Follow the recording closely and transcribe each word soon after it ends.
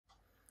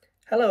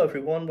Hello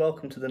everyone,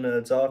 welcome to the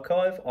Nerd's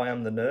Archive. I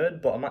am the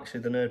nerd, but I'm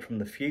actually the nerd from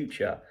the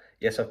future.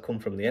 Yes, I've come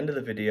from the end of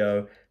the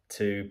video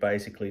to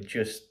basically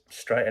just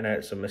straighten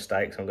out some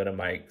mistakes I'm going to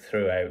make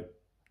throughout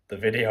the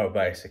video,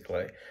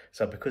 basically.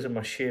 So because of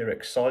my sheer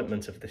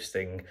excitement of this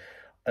thing,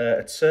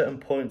 at certain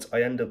points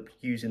I end up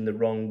using the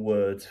wrong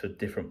words for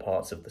different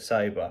parts of the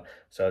saber.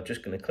 So I'm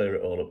just going to clear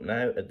it all up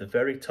now. At the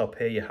very top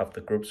here you have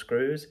the grub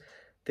screws.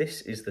 This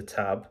is the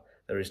tab.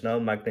 There is no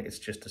magnet, it's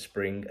just a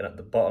spring, and at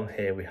the bottom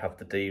here we have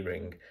the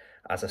D-ring.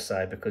 As I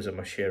say, because of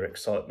my sheer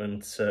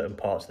excitement, certain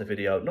parts of the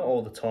video, not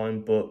all the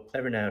time, but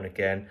every now and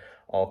again,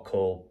 I'll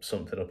call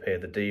something up here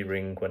the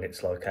D-ring when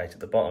it's located at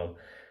the bottom.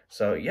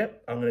 So,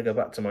 yep, I'm going to go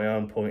back to my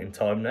own point in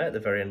time now at the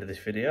very end of this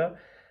video.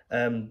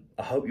 I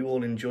hope you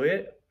all enjoy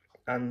it,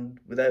 and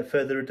without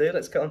further ado,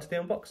 let's get on to the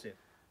unboxing.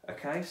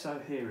 Okay, so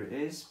here it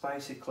is.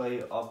 Basically,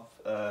 it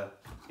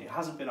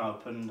hasn't been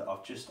opened,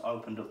 I've just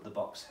opened up the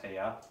box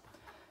here.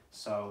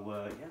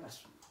 So, yeah,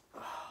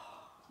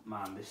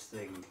 man, this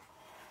thing...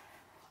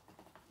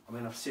 I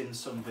mean, I've seen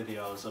some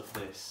videos of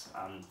this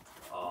and,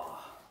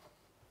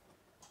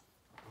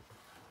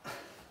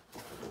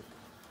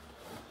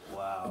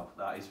 wow,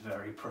 that is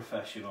very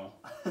professional.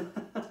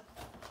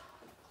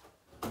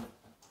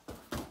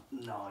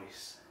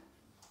 Nice.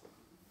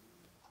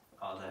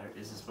 Oh, there it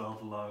is as well,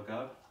 the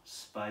logo.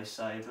 Space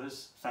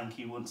Sabers. Thank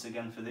you once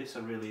again for this, I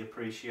really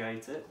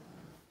appreciate it.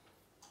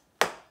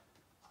 Let's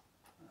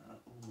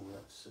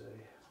see.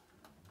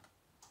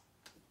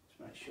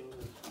 Just make sure that...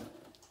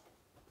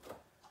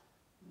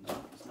 No,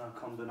 there's no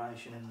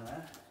combination in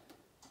there.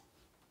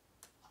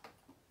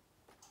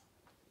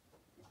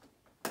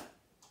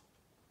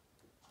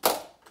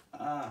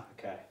 Ah,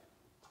 okay.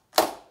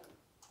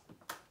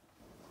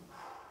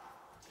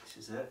 This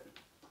is it.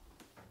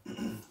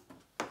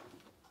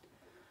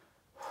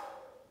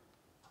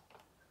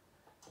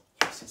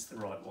 Yes, it's the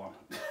right one.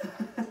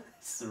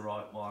 It's the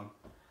right one.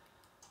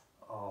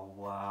 Oh,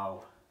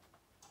 wow.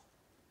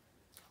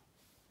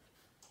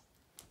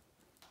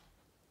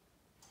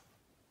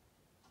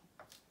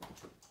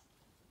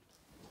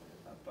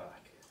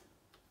 Back.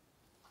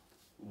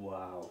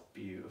 Wow,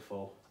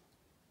 beautiful.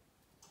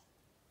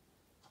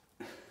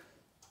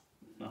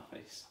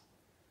 Nice.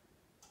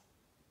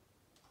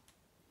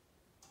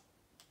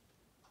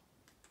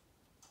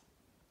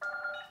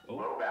 Oh.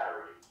 Low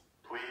battery.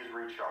 Please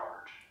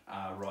recharge.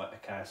 Right,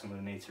 okay, so I'm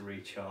going to need to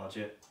recharge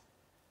it.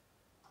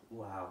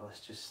 Wow,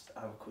 let's just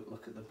have a quick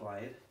look at the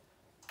blade.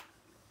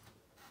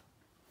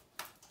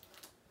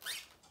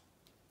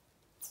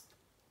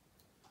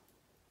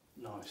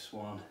 Nice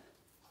one.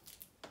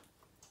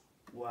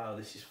 Wow,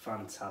 this is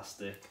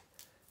fantastic.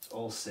 It's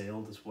all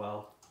sealed as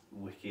well.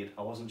 Wicked.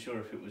 I wasn't sure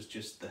if it was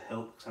just the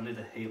hilt, because I knew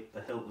the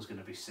hilt was going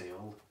to be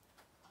sealed.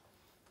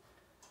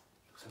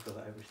 Looks like I've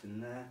got everything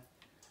there.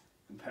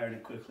 Comparing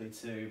it quickly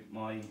to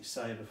my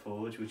Saber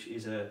Forge, which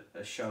is a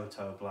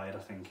Shoto blade, I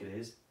think it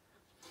is.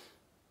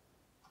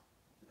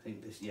 I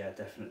think this, yeah,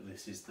 definitely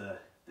this is the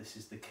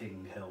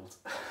king hilt.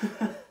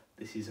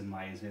 This is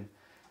amazing.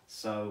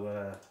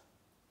 So.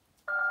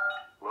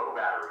 Low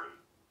battery.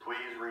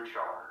 Please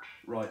recharge.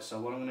 Right, so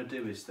what I'm going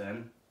to do is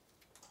then,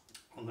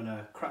 I'm going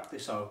to crack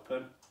this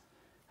open,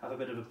 have a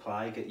bit of a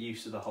play, get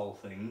used to the whole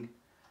thing,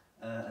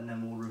 and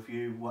then we'll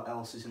review what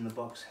else is in the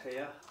box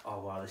here. Oh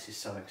wow, this is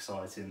so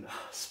exciting.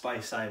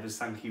 Space Sabers,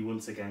 thank you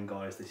once again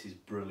guys, this is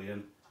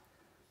brilliant.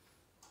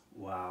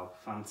 Wow,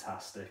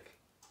 fantastic.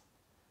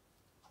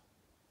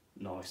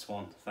 Nice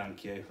one,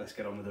 thank you. Let's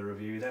get on with the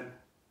review then.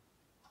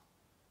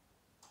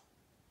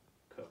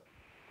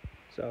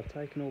 So I've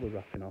taken all the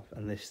wrapping off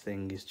and this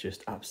thing is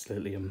just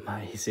absolutely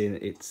amazing.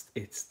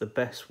 It's the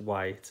best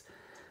weight.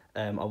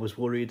 I was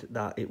worried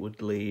that it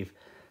would leave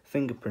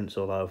fingerprints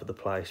all over the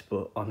place,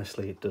 but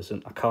honestly it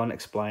doesn't. I can't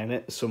explain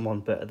it. Someone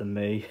better than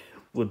me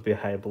would be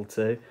able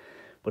to,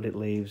 but it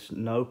leaves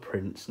no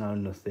prints, no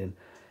nothing.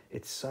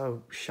 It's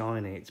so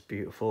shiny, it's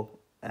beautiful.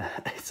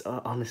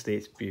 Honestly,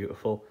 it's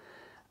beautiful.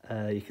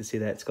 You can see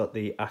that it's got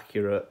the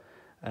accurate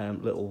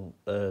little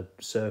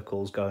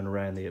circles going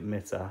around the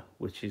emitter,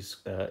 which is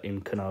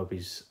in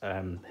Kenobi's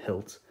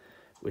hilt,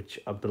 which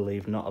I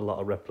believe not a lot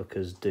of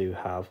replicas do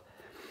have.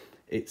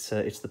 It's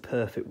the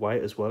perfect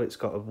weight as well. It's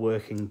got a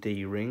working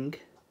D-ring,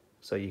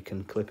 so you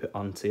can clip it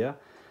onto you,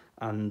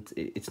 and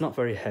it's not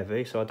very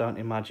heavy, so I don't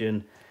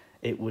imagine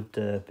it would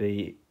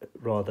be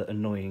rather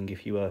annoying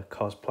if you were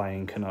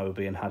cosplaying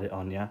Kenobi and had it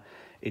on you.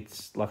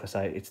 It's, like I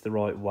say, it's the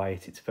right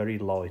weight. It's very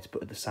light,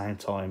 but at the same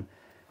time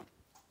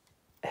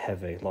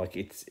heavy. Like,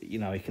 it's, you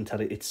know, you can tell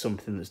it's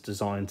something that's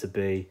designed to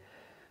be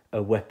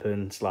a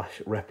weapon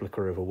slash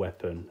replica of a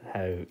weapon.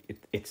 How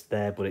it's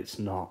there, but it's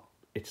not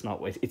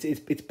weight.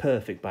 It's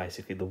perfect,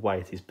 basically. The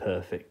weight is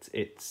perfect.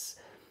 It's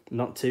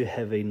not too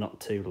heavy, not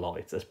too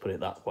light, let's put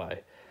it that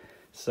way.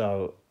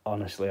 So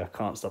honestly, I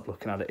can't stop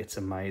looking at it. It's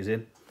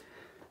amazing.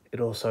 It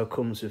also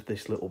comes with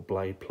this little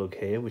blade plug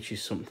here, which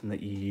is something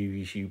that you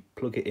use. You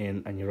plug it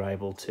in and you're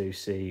able to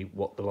see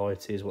what the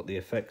light is, what the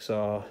effects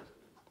are.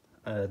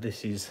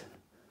 This is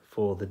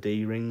for the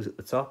D-rings at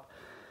the top.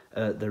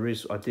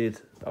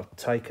 I've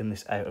taken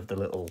this out of the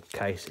little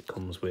case it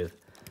comes with,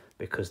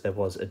 because there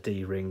was a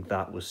D-ring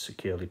that was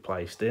securely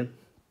placed in.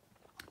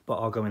 But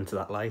I'll go into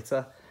that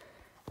later.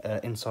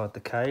 Inside the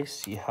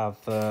case, you have,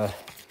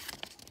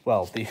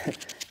 well, the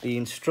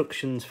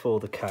instructions for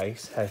the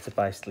case, how to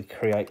basically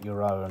create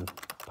your own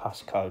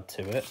passcode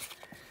to it.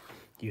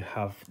 You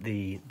have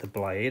the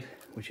blade,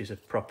 which is a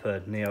proper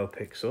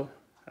Neopixel,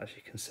 as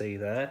you can see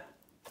there.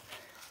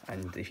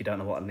 And if you don't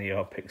know what a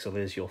Neopixel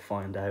is, you'll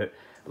find out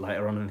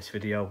later on in this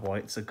video why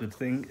it's a good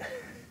thing.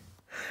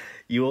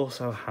 You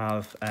also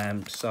have,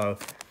 so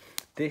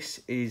this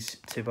is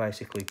to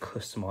basically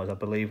customize. I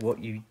believe what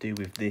you do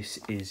with this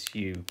is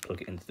you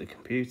plug it into the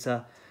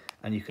computer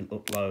and you can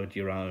upload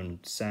your own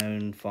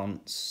sound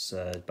fonts,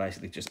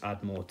 basically just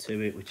add more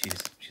to it, which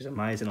is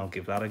amazing. I'll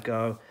give that a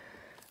go.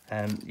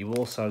 You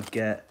also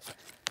get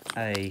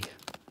a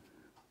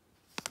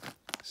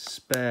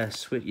spare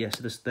switch. Yes,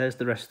 yeah, so there's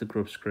the rest of the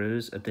grub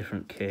screws, a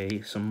different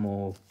key, some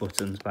more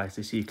buttons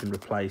basically, so you can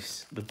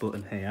replace the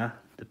button here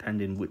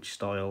depending which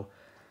style.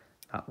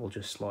 That will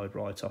just slide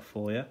right off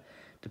for you,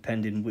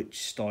 depending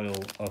which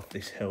style of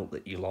this hilt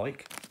that you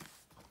like.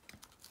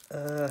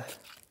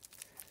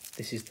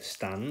 This is the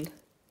stand.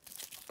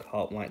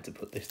 Can't wait to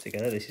put this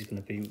together. This is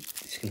going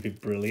to be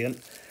brilliant.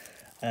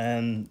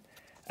 A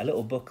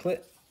little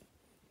booklet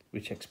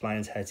which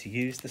explains how to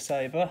use the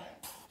saber,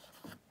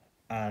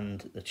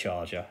 and the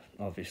charger,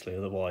 obviously.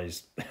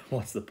 Otherwise,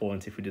 what's the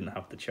point if we didn't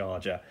have the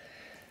charger?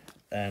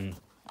 I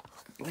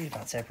believe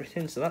that's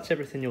everything. So that's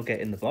everything you'll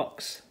get in the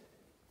box,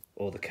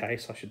 or the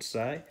case, I should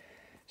say.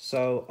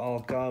 So I'll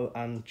go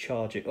and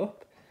charge it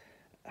up,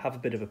 have a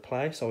bit of a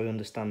play so I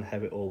understand how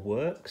it all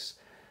works.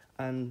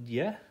 And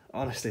yeah,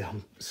 honestly,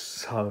 I'm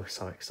so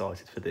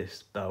excited for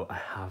this, though I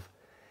have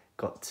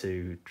got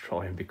to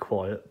try and be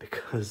quiet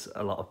because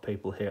a lot of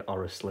people here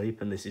are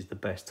asleep and this is the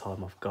best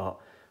time I've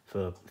got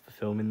for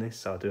filming this,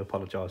 so I do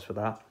apologise for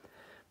that.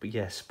 But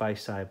yeah,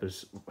 Space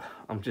Sabers,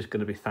 I'm just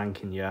going to be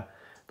thanking you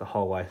the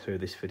whole way through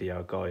this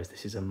video, guys.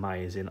 This is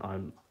amazing.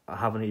 I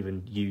haven't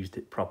even used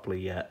it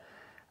properly yet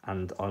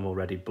and I'm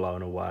already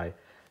blown away.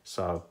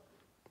 So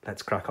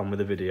let's crack on with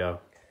the video.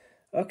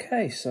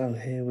 Okay, so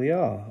here we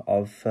are.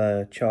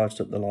 I've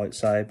charged up the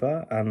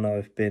lightsaber and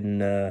I've been,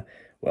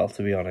 well,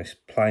 to be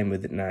honest, playing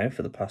with it now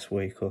for the past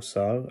week or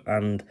so,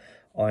 and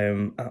I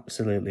am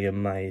absolutely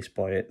amazed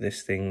by it.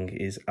 This thing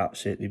is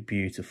absolutely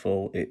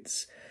beautiful.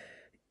 It's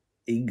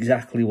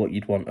exactly what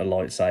you'd want a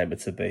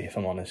lightsaber to be, if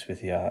I'm honest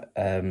with you,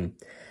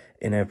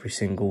 in every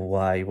single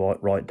way,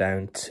 right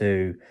down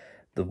to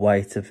the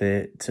weight of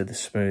it, to the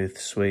smooth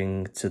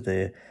swing, to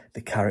the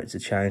character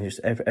changes.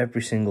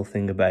 Every single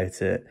thing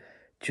about it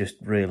just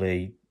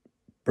really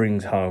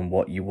brings home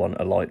what you want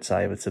a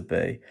lightsaber to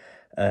be.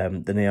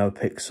 The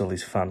Neopixel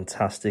is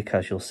fantastic,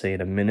 as you'll see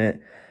in a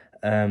minute.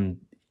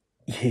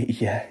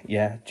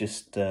 Yeah,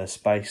 just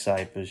Space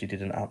Sabers, you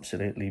did an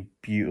absolutely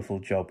beautiful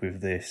job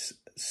with this.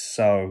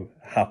 So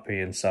happy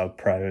and so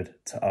proud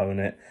to own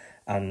it.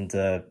 And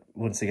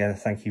once again,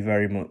 thank you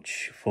very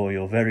much for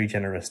your very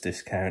generous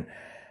discount,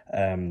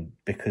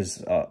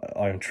 because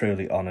I am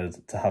truly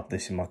honoured to have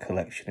this in my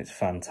collection. It's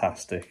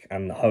fantastic,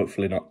 and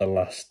hopefully not the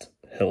last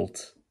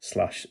hilt /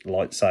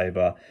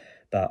 lightsaber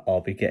that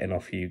I'll be getting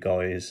off you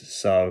guys.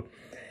 So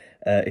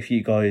if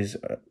you guys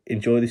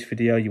enjoy this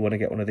video, you want to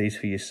get one of these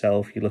for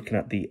yourself, you're looking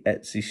at the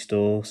Etsy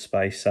store,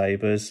 Space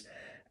Sabers.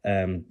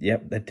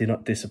 Yep, they do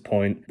not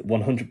disappoint.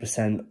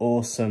 100%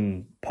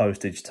 awesome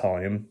postage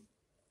time.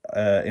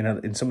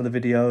 In some of the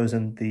videos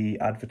and the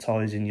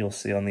advertising you'll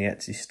see on the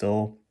Etsy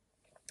store,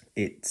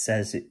 it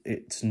says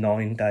it's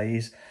 9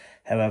 days.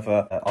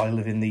 However, I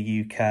live in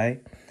the UK,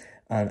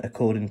 and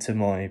according to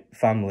my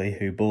family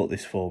who bought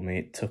this for me,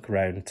 it took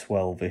around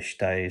 12-ish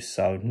days.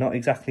 So not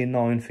exactly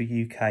 9 for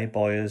UK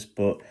buyers,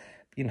 but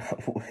you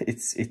know,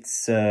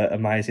 it's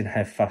amazing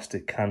how fast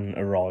it can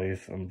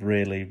arrive. I'm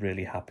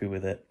really happy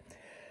with it.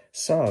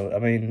 So, I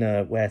mean,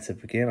 where to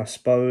begin? I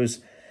suppose,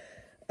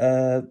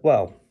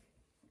 well,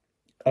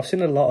 I've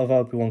seen a lot of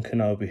Obi-Wan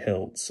Kenobi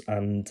hilts,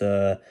 and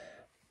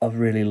I've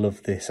really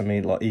loved this. I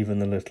mean, like, even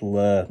the little,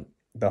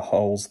 the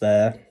holes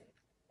there,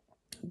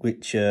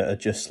 which are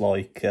just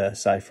like,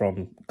 say,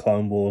 from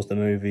Clone Wars, the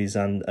movies,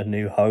 and A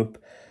New Hope.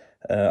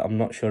 I'm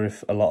not sure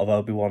if a lot of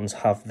Obi-Wans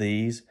have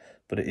these,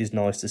 but it is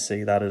nice to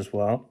see that as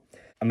well.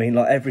 I mean,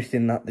 like,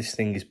 everything that this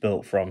thing is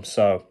built from.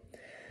 So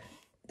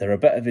there are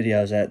better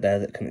videos out there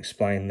that can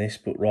explain this,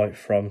 but right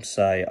from,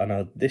 say, I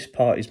know this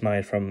part is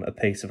made from a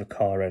piece of a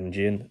car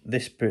engine,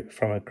 this bit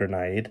from a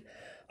grenade,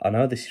 I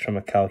know this is from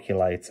a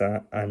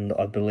calculator, and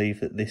I believe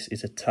that this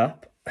is a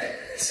tap.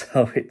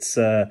 So it's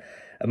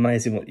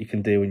amazing what you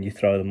can do when you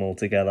throw them all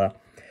together.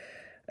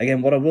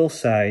 Again, what I will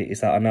say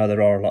is that I know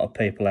there are a lot of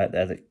people out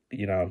there that,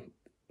 you know,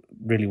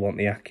 really want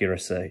the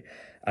accuracy,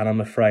 and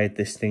I'm afraid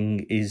this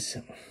thing is,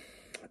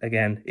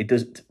 again, it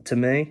does, to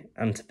me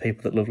and to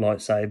people that love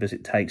lightsabers,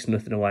 it takes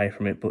nothing away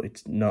from it, but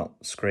it's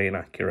not screen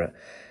accurate.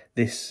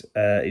 This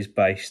is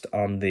based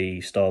on the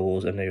Star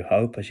Wars A New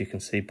Hope, as you can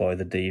see by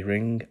the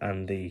D-ring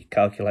and the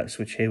calculator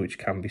switch here, which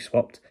can be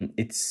swapped.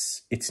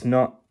 It's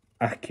not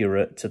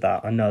accurate to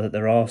that. I know that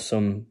there are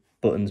some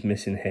buttons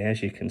missing here,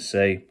 as you can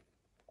see.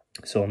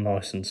 It's all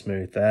nice and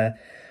smooth there.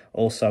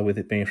 Also, with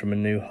it being from A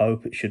New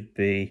Hope, it should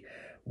be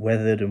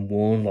weathered and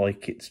worn,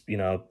 like it's, you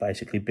know,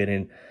 basically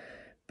been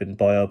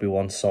by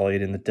Obi-Wan's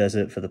side in the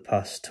desert for the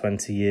past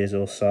 20 years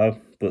or so.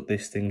 But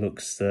this thing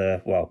looks,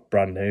 well,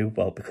 brand new,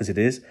 well, because it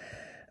is.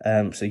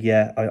 So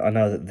yeah, I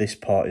know that this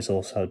part is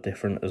also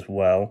different as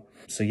well.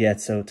 So yeah,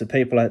 so to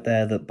people out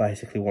there that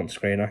basically want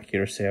screen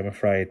accuracy, I'm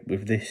afraid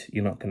with this,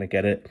 you're not going to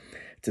get it.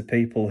 To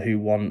people who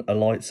want a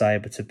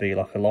lightsaber to be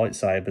like a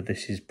lightsaber,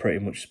 this is pretty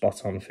much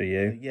spot on for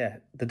you. Yeah,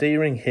 the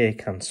D-ring here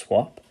can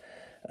swap,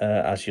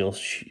 as you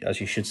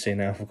should see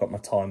now if I've got my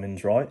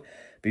timings right.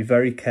 Be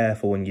very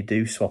careful when you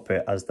do swap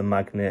it, as the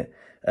magnet,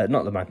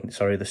 not the magnet,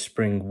 sorry, the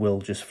spring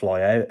will just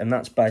fly out, and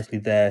that's basically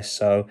there.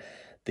 So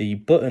the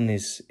button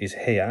is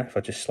here, if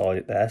I just slide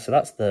it there. So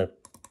that's the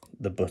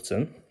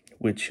button,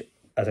 which,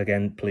 as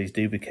again, please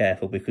do be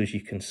careful because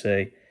you can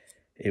see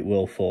it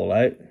will fall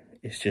out.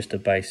 It's just a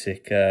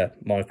basic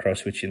micro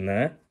switch in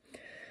there.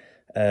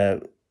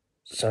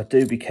 So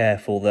do be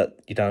careful that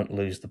you don't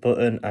lose the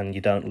button and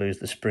you don't lose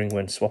the spring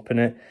when swapping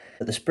it.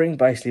 But the spring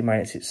basically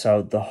makes it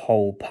so the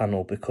whole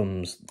panel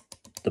becomes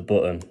the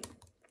button,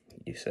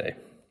 you see.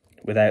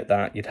 Without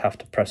that, you'd have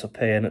to press up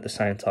here, and at the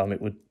same time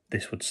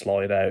this would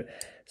slide out.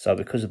 So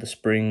because of the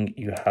spring,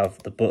 you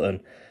have the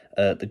button.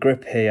 The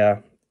grip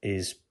here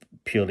is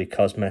purely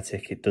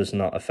cosmetic. It does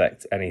not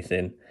affect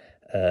anything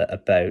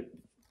about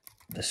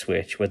the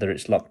switch, whether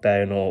it's locked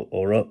down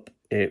or up,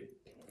 it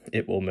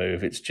will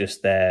move. It's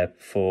just there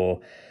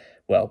for,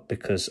 well,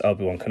 because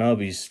Obi-Wan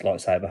Kenobi's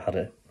lightsaber had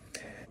it.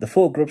 The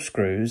 4 grub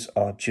screws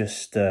are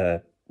just,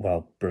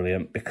 well,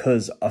 brilliant,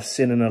 because I've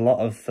seen in a lot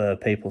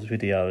of people's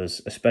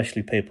videos,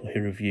 especially people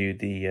who review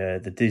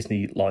the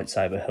Disney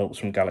lightsaber hilts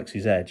from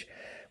Galaxy's Edge,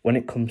 when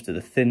it comes to the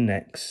thin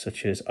necks,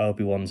 such as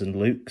Obi-Wan's and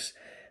Luke's,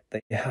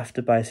 they have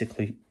to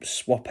basically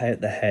swap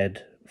out the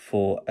head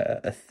for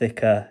a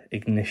thicker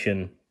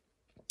ignition,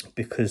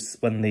 because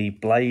when the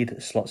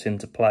blade slots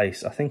into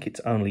place, I think it's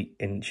only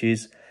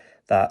inches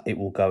that it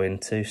will go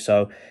into.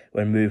 So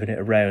when moving it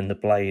around, the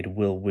blade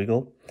will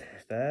wiggle.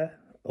 There,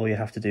 all you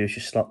have to do is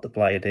just slot the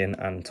blade in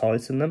and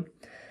tighten them.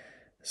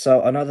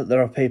 So I know that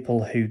there are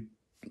people who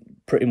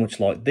pretty much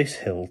like this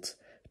hilt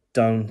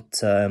don't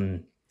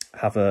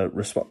have a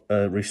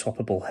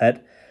reswappable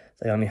head.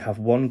 They only have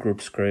 1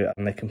 grub screw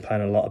and they complain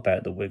a lot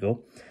about the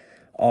wiggle.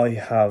 I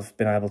have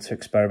been able to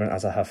experiment,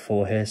 as I have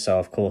 4 here, so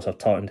of course I've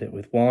tightened it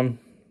with 1.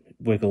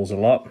 Wiggles a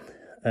lot.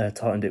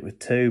 Tightened it with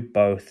 2,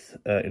 both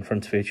in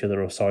front of each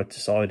other or side to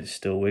side, it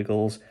still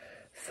wiggles.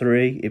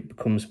 3, it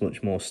becomes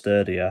much more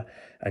sturdier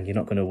and you're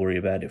not going to worry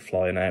about it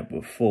flying out.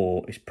 But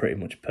 4 is pretty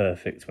much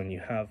perfect. When you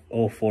have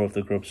all 4 of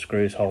the grub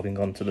screws holding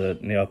onto the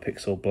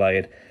Neopixel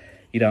blade,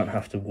 you don't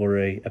have to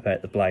worry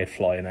about the blade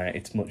flying out.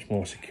 It's much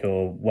more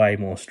secure, way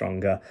more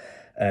stronger.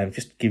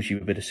 Just gives you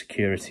a bit of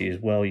security as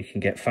well. You can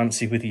get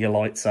fancy with your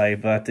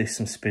lightsaber, do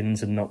some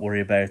spins and not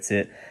worry about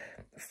it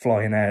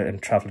flying out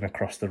and travelling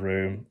across the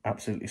room.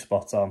 Absolutely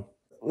spot on.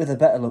 With a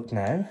better look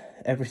now,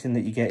 everything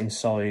that you get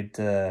inside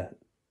the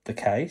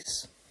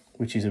case,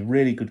 which is a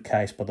really good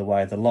case, by the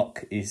way. The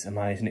lock is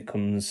amazing. It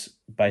comes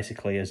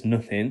basically as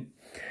nothing,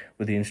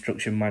 with the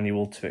instruction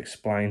manual to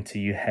explain to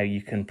you how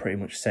you can pretty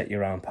much set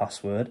your own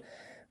password.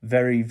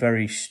 Very,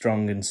 very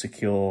strong and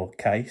secure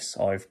case.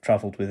 I've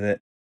travelled with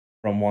it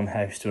from one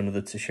house to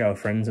another to show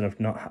friends, and I've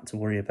not had to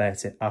worry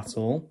about it at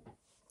all.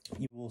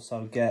 You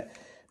also get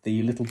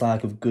the little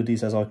bag of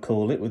goodies, as I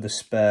call it, with a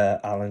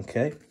spare Allen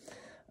key,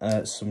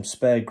 some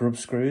spare grub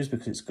screws,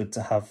 because it's good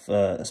to have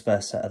a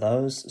spare set of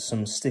those,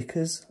 some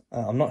stickers,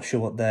 I'm not sure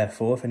what they're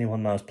for. If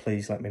anyone knows,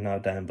 please let me know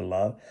down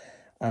below,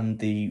 and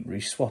the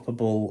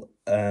reswappable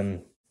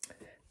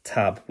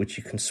tab, which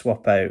you can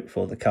swap out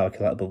for the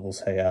calculator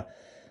bubbles here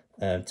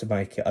to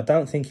make it. I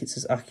don't think it's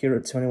as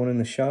accurate to anyone in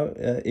the show.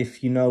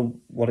 If you know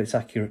what it's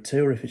accurate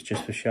to, or if it's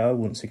just for show,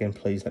 once again,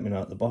 please let me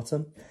know at the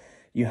bottom.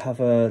 You have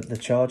the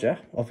charger,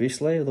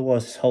 obviously,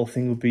 otherwise this whole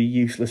thing would be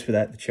useless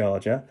without the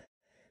charger.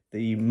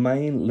 The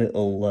main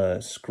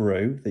little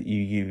screw that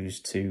you use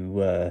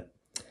to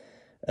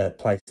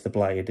place the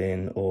blade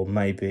in, or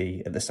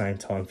maybe at the same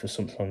time for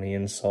something on the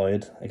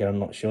inside. Again, I'm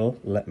not sure,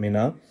 let me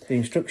know. The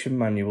instruction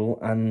manual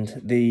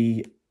and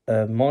the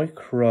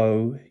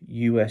micro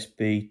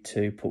USB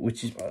 2 port,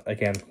 which is,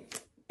 again,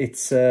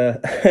 it's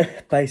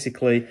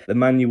basically the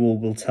manual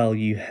will tell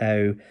you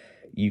how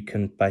you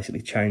can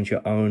basically change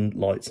your own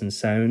lights and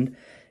sound.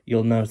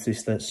 You'll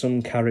notice that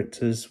some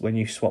characters, when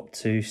you swap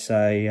to,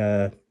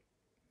 say,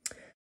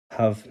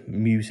 have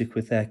music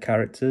with their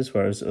characters,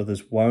 whereas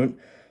others won't.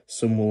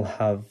 Some will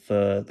have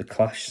the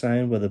clash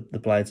sound where the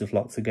blades have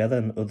locked together,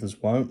 and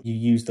others won't. You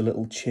use the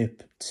little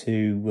chip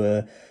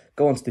to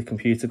go onto the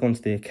computer, go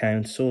onto the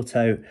account, sort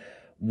out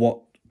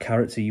what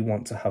character you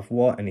want to have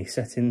what, any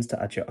settings to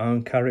add your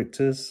own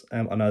characters.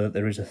 I know that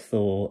there is a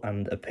Thor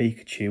and a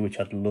Pikachu, which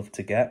I'd love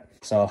to get,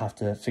 so I'll have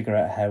to figure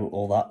out how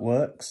all that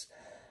works.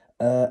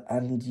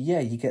 And yeah,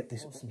 you get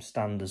this awesome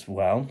stand as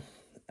well.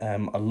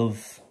 I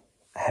love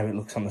how it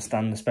looks on the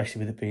stand,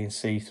 especially with it being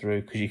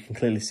see-through, because you can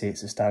clearly see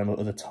it's a stand, but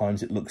other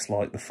times it looks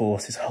like the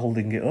Force is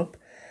holding it up.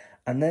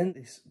 And then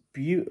this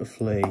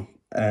beautifully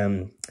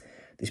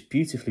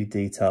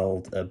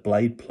detailed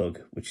blade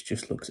plug, which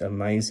just looks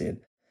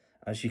amazing.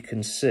 As you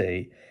can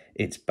see,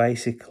 it's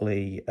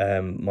basically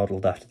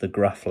modelled after the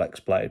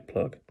Graflex blade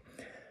plug,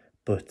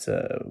 but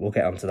we'll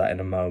get onto that in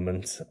a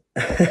moment.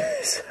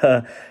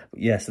 So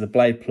the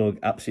blade plug,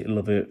 absolutely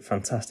love it.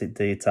 Fantastic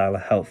detail, a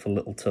helpful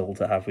little tool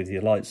to have with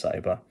your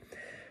lightsaber.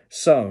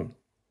 So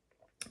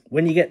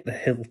when you get the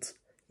hilt,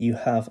 you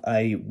have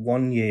a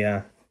 1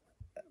 year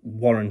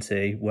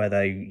warranty where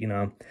they, you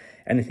know,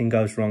 anything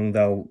goes wrong,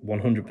 they'll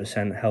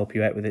 100% help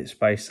you out with it.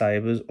 Space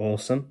Sabers,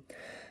 awesome.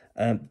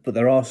 But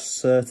there are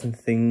certain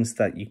things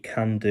that you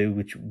can do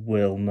which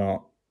will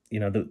not, you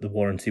know, the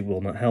warranty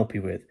will not help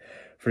you with.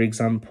 For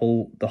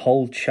example, the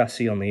whole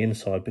chassis on the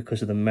inside,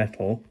 because of the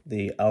metal,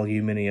 the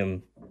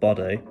aluminium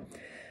body,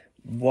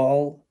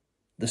 while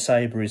the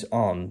saber is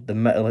on, the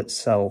metal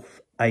itself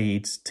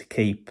aids to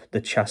keep the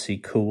chassis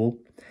cool.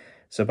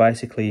 So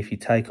basically, if you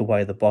take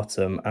away the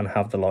bottom and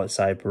have the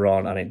lightsaber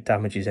on and it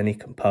damages any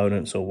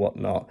components or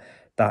whatnot,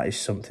 that is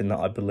something that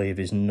I believe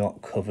is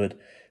not covered.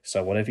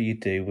 So whatever you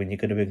do, when you're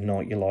going to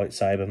ignite your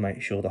lightsaber,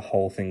 make sure the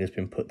whole thing has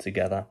been put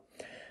together.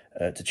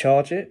 To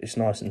charge it, it's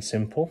nice and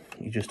simple.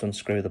 You just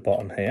unscrew the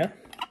bottom here.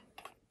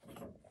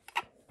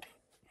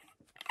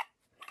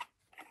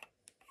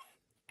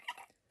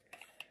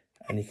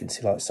 And you can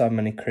see, like so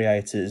many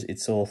creators,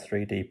 it's all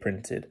 3D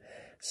printed.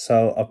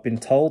 So I've been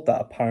told that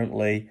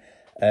apparently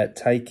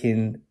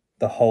taking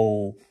the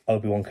whole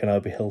Obi-Wan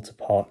Kenobi hilt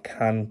apart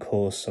can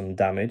cause some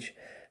damage.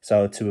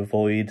 So to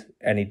avoid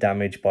any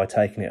damage by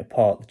taking it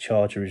apart, the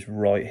charger is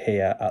right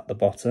here at the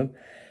bottom.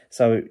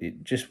 So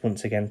it just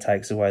once again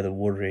takes away the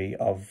worry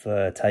of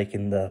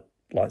taking the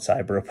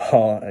lightsaber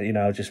apart, you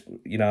know, just,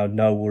 you know,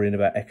 no worrying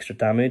about extra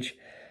damage.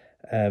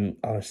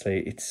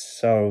 Honestly, it's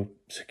so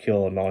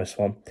secure, nice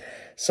one.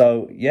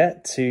 So yeah,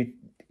 to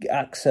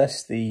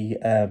access the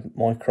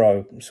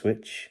micro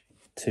switch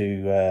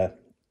to,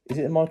 is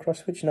it a micro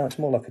switch? No, it's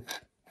more like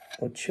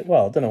a chip.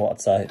 Well, I don't know what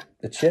I'd say,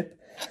 the chip.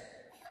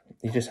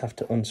 You just have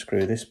to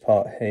unscrew this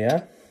part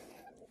here.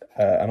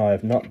 And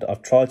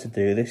I've tried to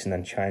do this and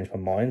then changed my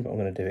mind, but I'm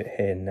going to do it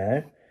here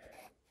now.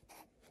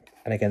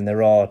 And again,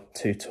 there are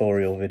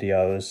tutorial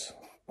videos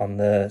on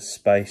the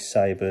Space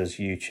Sabers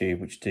YouTube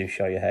which do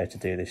show you how to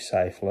do this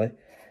safely.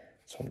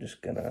 So I'm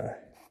just going to,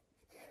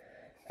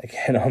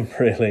 again, I'm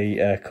really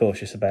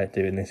cautious about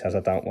doing this as I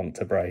don't want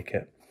to break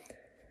it.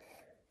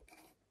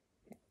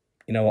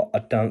 You know what, I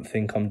don't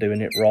think I'm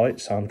doing it right,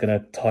 so I'm going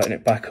to tighten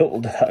it back up.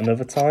 We'll do that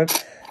another time.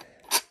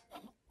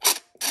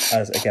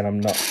 As again, I'm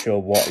not sure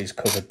what is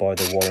covered by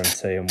the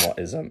warranty and what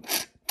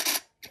isn't.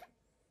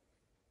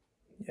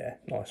 Yeah,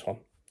 nice one.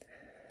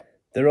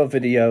 There are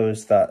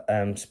videos that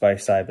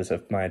Space Sabers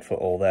have made for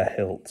all their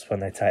hilts when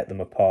they take them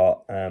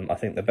apart. I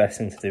think the best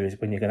thing to do is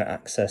when you're going to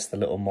access the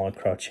little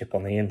microchip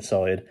on the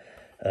inside,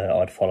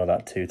 I'd follow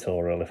that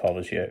tutorial if I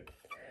was you.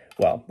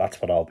 Well, that's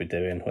what I'll be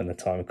doing when the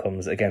time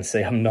comes. Again,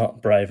 see, I'm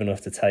not brave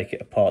enough to take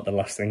it apart. The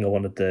last thing I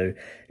want to do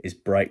is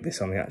break this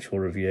on the actual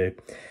review.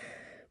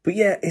 But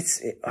yeah,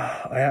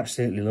 I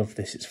absolutely love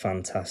this. It's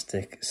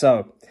fantastic.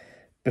 So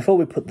before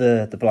we put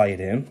the blade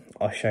in,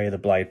 I'll show you the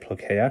blade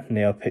plug here,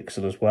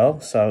 Neopixel as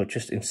well. So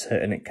just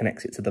insert and it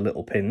connects it to the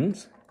little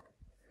pins.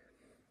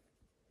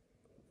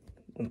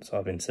 Once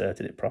I've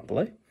inserted it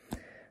properly.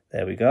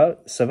 There we go.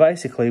 So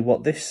basically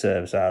what this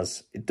serves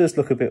as, it does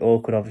look a bit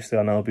awkward obviously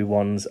on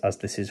Obi-Wan's as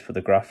this is for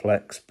the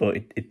Graflex, but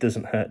it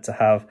doesn't hurt to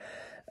have.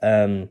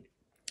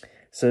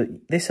 So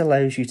this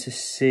allows you to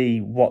see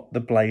what the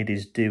blade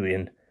is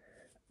doing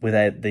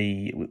without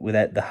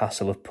the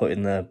hassle of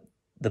putting the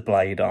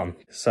blade on.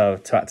 So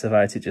to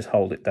activate it, just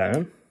hold it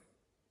down.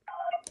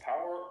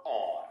 Power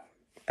on.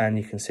 And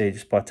you can see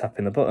just by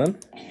tapping the button.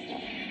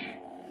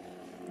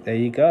 There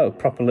you go,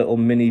 proper little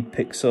mini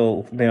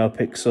pixel,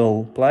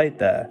 Neopixel blade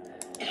there.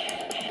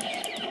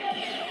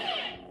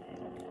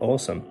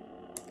 Awesome.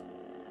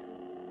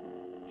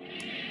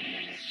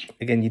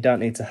 Again, you don't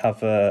need to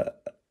have a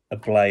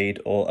blade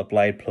or a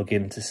blade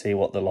plug-in to see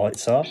what the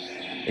lights are.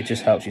 It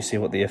just helps you see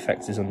what the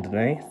effect is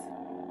underneath.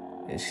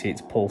 You see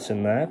it's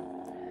pulsing there.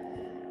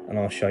 And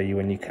I'll show you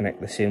when you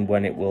connect this in,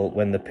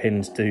 when the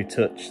pins do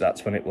touch,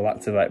 that's when it will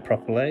activate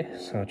properly.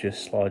 So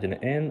just sliding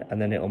it in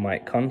and then it'll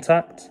make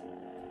contact.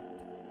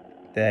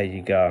 There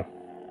you go.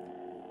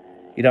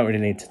 You don't really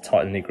need to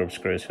tighten any grub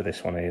screws for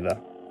this one either.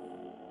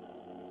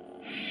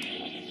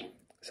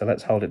 So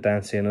let's hold it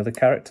down to see another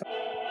character.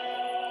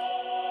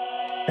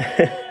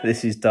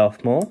 This is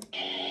Darth Maul.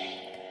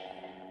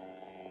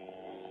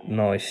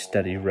 Nice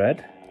steady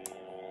red.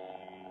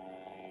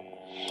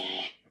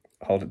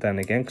 Hold it down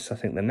again because I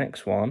think the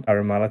next one,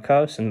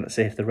 Aramalicos, and let's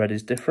see if the red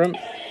is different.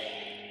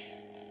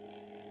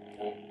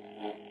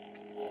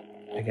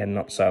 Again,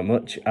 not so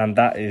much. And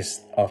that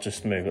is, I'll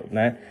just move up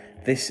now.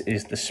 This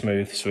is the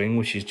smooth swing,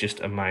 which is just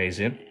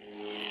amazing.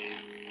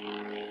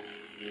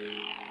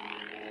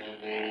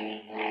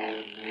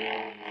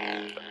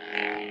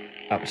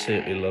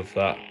 Absolutely love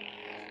that.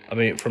 I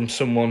mean, from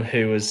someone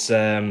who has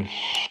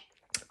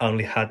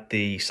only had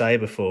the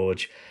Saber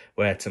Forge,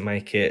 where to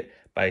make it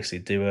basically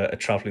do a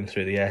travelling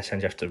through the air,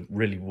 and you have to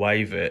really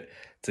wave it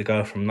to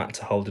go from that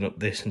to holding up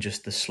this, and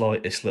just the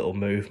slightest little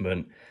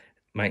movement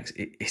makes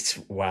it, it's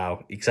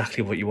wow,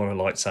 exactly what you want a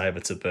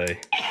lightsaber to be.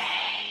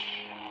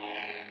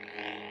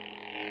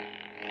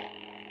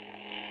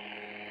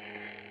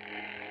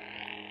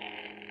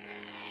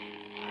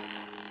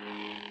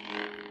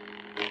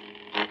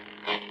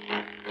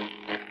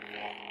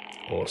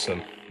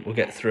 Awesome. We'll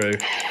get through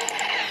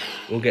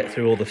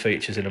all the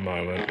features in a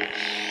moment.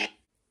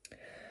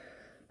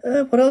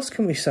 What else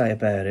can we say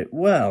about it?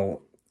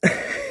 Well,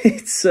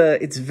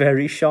 it's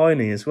very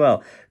shiny as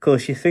well. Of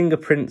course, your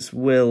fingerprints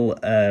will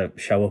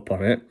show up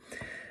on it,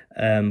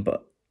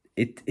 but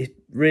it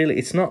really,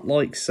 it's not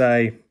like,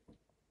 say,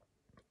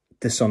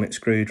 the sonic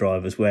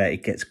screwdrivers where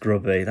it gets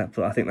grubby.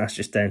 I think that's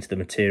just down to the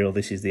material.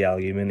 This is the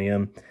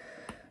aluminium.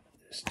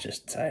 Let's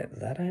just take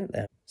that out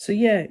there. So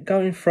yeah,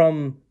 going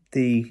from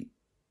the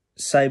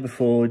Saber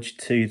Forge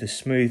to the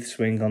smooth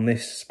swing on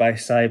this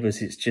Space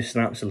Sabers, it's just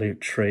an absolute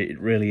treat. It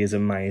really is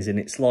amazing.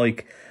 It's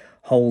like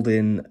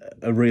holding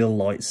a real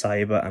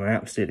lightsaber, and I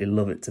absolutely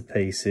love it to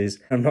pieces.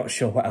 I'm not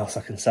sure what else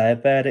I can say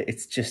about it.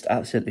 It's just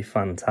absolutely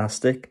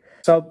fantastic.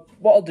 So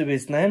what I'll do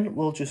is then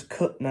we'll just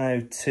cut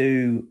now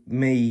to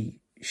me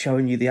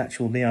showing you the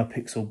actual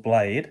Neopixel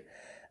blade.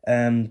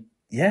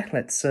 Yeah,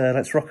 let's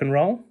rock and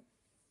roll.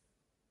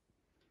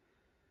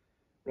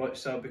 Right,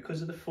 so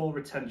because of the 4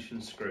 retention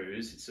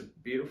screws, it's a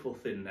beautiful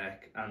thin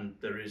neck and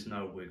there is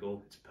no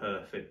wiggle. It's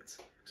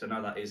perfect. So I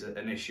know that is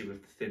an issue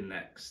with the thin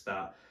necks,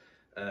 that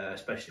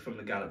especially from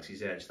the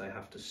Galaxy's Edge, they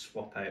have to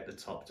swap out the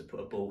top to put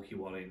a bulky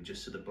one in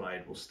just so the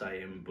blade will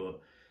stay in, but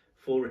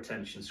 4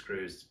 retention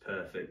screws is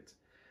perfect.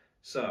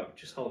 So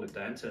just hold it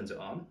down, turns it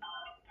on.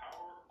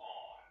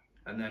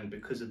 And then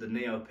because of the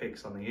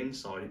Neopix on the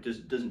inside,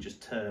 it doesn't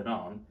just turn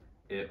on,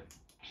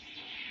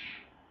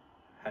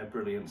 how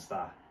brilliant's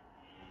that?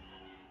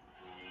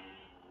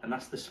 And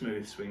that's the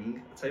smooth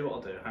swing. I'll tell you what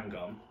I'll do, hang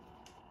on.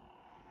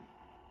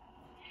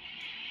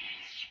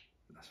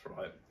 That's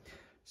right.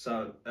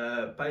 So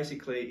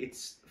basically,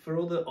 it's for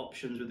all the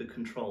options with the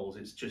controls,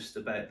 it's just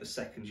about the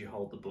seconds you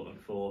hold the button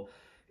for.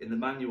 In the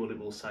manual it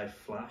will say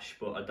flash,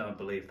 but I don't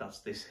believe that's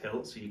this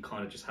hilt, so you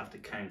kind of just have to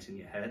count in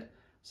your head.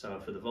 So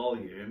for the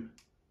volume,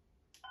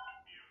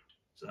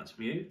 so that's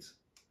mute.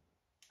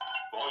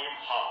 Volume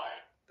high.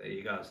 There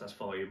you go, so that's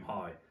volume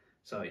high.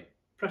 So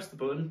press the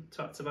button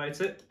to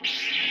activate it.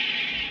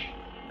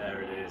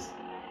 There it is.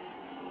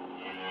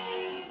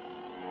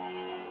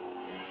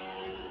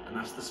 And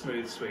that's the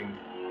smooth swing.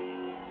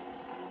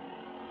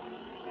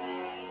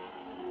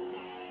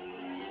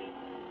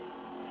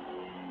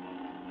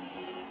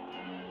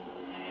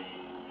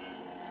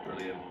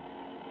 Brilliant.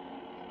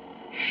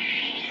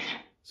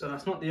 So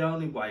that's not the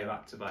only way of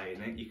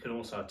activating it. You can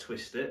also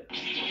twist it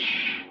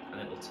and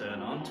it'll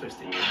turn on,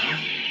 twist it down,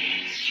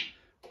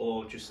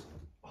 or just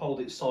hold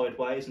it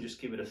sideways and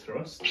just give it a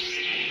thrust.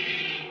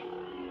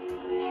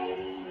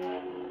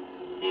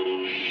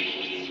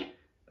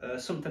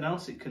 Something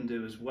else it can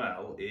do as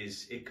well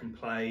is it can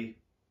play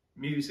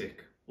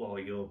music while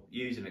you're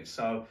using it.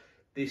 So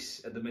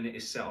this at the minute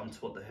is set onto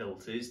what the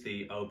hilt is,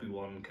 the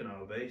Obi-Wan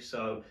Kenobi.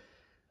 So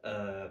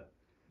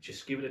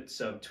just give it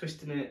so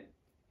twisting it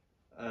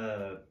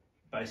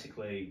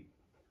basically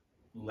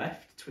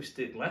left, twist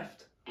it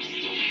left,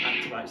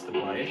 activates the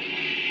blade.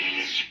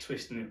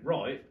 Twisting it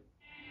right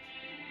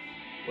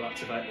will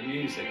activate the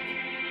music.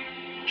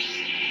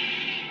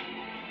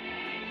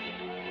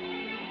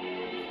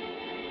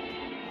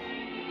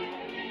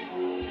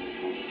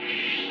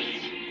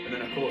 And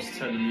then of course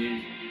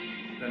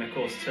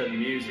turn the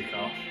music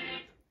off,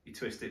 you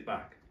twist it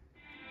back.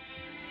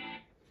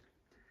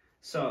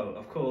 So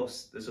of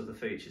course there's other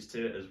features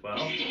to it as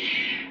well.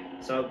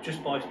 So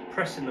just by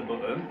pressing the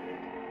button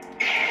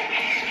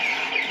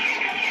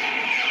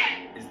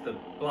is the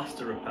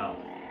blaster repel.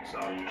 So,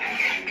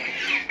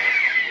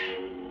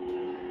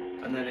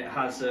 and then it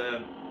has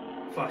a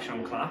flash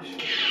on clash.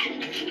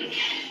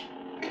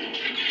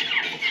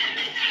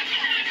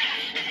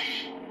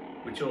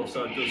 Which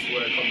also does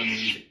work on the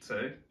music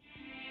too.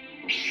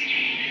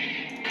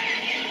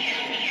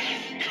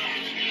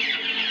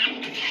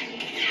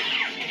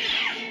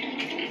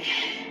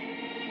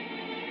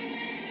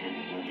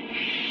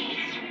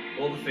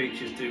 All the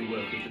features do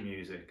work with the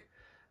music.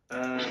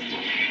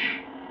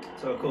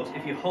 So of course,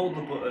 if you hold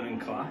the button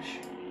and clash,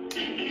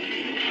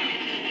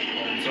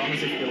 it's on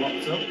as if you're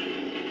locked up.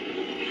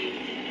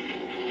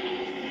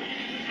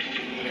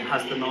 And it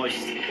has the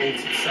nice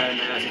altered sound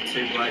there as if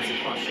 2 blades are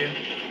clashing.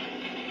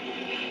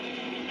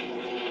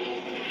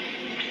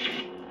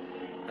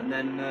 And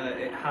then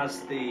it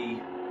has the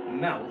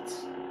melt,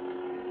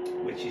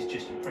 which is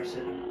just you press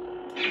it.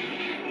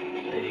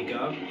 There you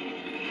go.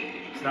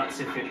 So that's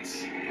if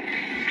it's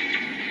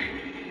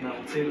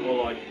melted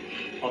or like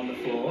on the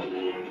floor.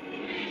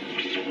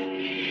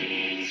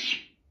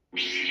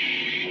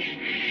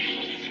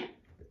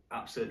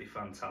 Absolutely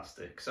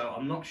fantastic. So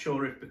I'm not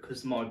sure if,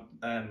 because my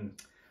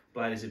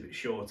blade is a bit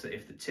shorter,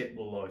 if the tip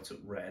will light up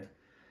red.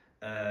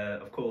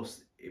 Of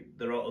course,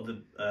 there are other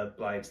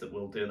blades that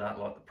will do that,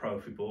 like the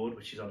Profi board,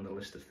 which is on the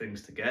list of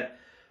things to get.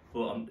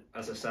 But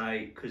as I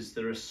say, because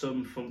there are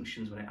some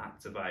functions when it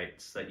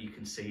activates that you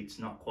can see it's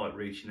not quite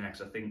reaching there,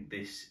 because I think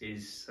this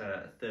is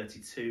a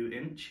 32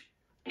 inch.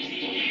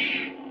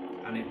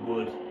 And it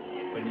would,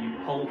 when you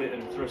hold it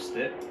and thrust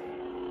it,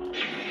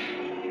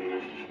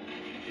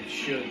 it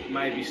should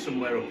maybe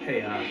somewhere up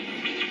here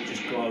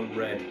just glow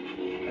red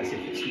as if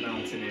it's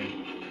melting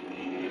in.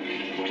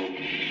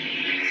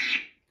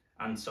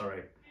 And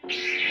sorry,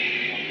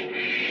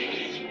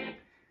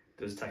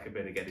 does take a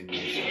bit of getting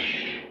used to.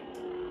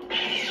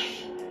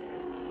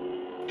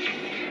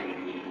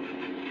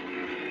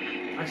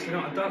 Actually, no,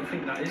 I don't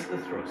think that is the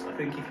thrust. I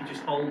think if you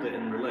just hold it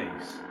and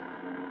release.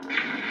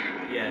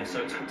 Yeah,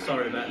 so it's,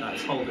 sorry about that,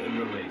 it's hold it and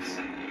release.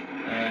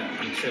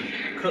 And to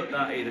cut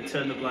that, either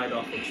turn the blade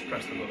off or just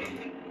press the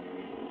button.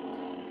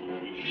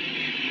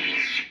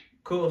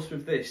 Of course,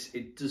 with this,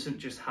 it doesn't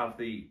just have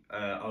the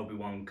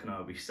Obi-Wan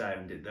Kenobi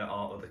sound, there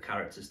are other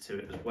characters to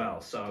it as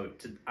well. So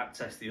to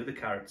access the other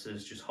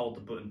characters, just hold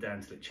the button down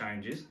till it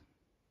changes.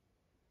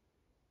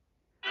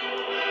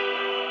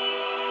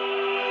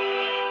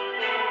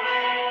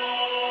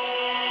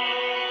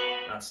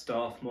 That's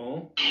Darth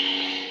Maul.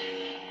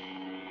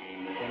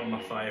 One of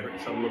my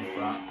favourites, I love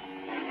that.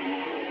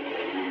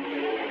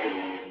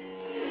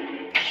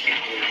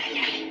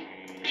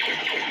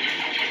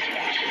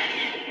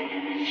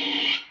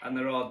 And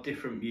there are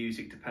different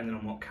music depending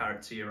on what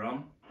character you're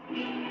on.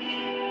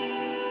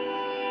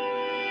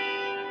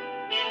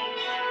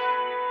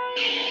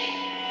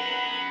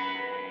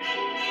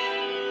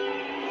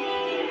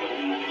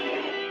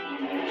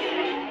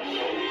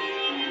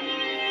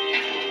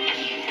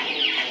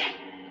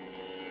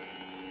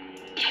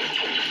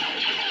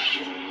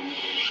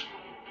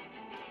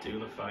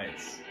 Duel of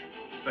Fates.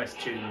 Best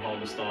tune in the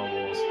whole of Star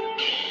Wars.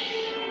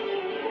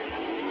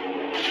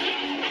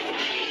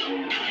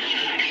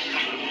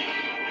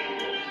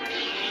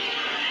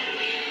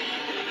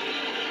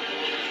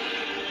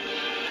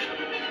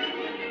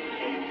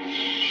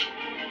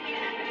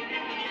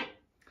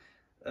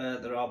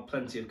 There are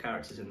plenty of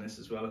characters in this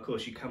as well. Of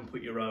course, you can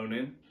put your own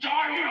in.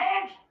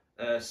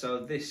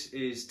 So this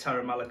is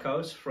Tara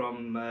Malikos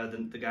from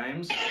the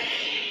games.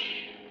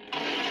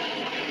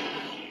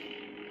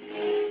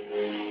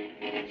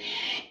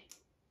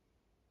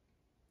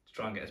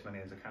 Try and get as many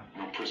as I can.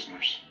 No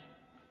prisoners.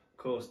 Of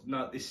course,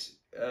 no. This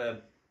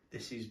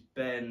is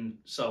Ben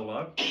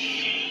Solo, who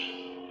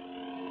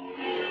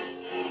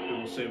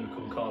will soon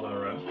become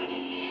Kylo Ren.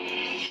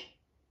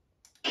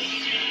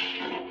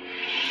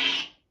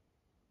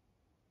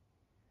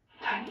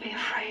 Don't be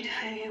afraid of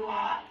who you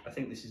are. I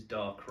think this is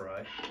Dark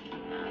Ray.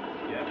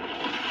 Yeah.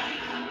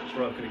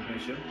 Stroke and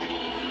ignition.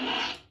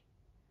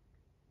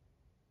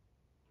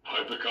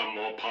 I've become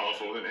more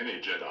powerful than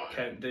any Jedi.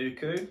 Count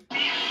Dooku.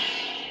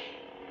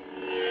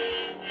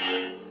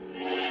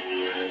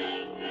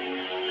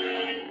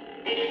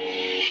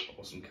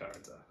 Awesome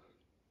character.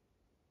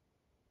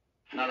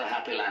 Another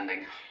happy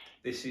landing.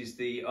 This is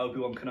the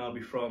Obi-Wan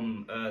Kenobi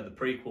from the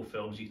prequel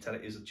films. You can tell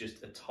it is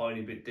just a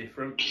tiny bit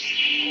different.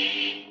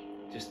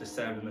 Just the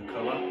sound and the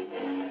colour.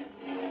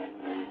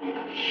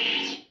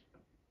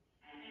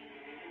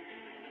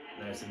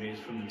 There's the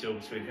music from the duel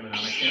between him and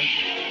Anakin.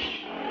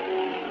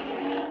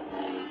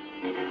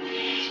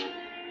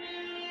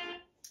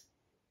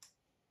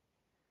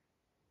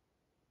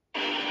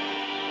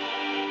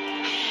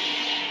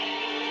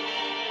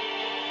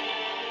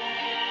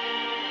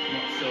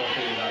 Not sure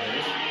who that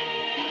is.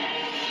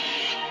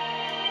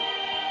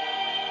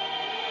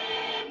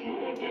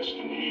 Your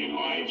destiny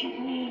lies with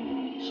me.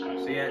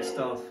 So yeah, it's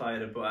Darth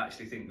Vader, but I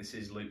actually think this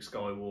is Luke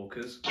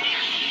Skywalker's.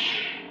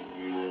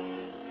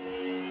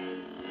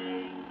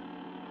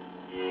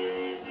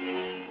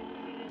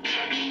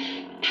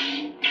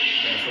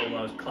 There's all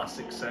those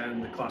classic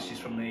sound, the clashes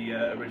from the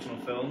original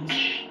films.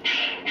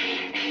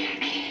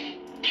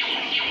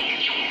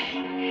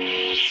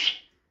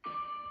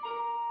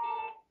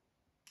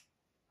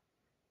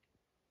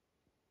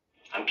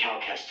 I'm Cal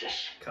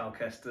Kestis. Cal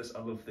Kestis, I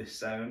love this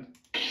sound.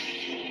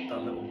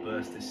 That little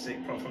burst is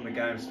sick, probably from the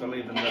games, but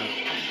even though.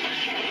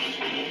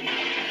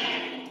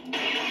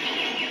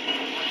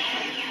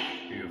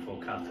 Beautiful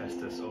Cal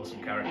Kestis,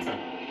 awesome character.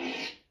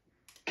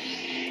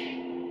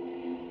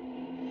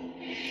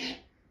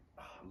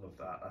 Oh, I love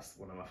that, that's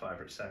one of my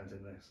favourite sounds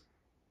in this.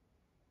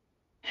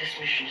 This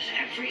mission is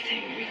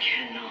everything we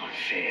cannot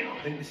fail.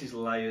 I think this is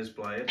Leia's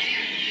blade.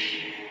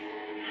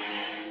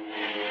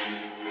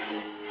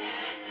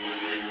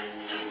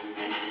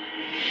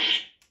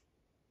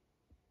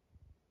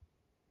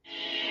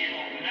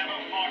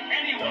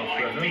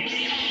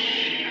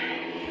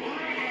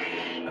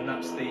 And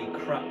that's the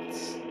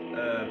Kratz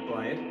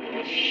blade.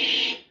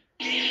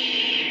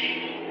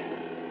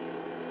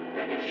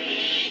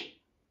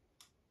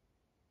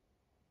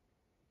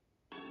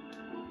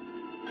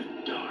 The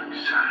dark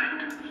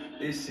side.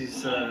 This is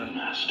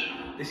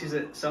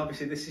so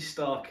obviously this is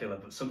Starkiller,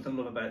 but something I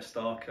love about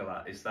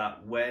Starkiller is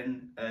that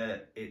when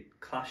it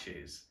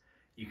clashes,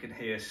 you can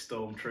hear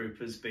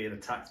stormtroopers being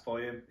attacked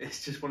by him.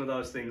 It's just one of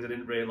those things I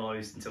didn't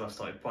realise until I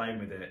started playing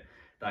with it,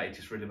 that it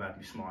just really made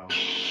me smile. So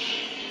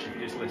if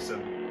you just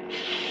listen.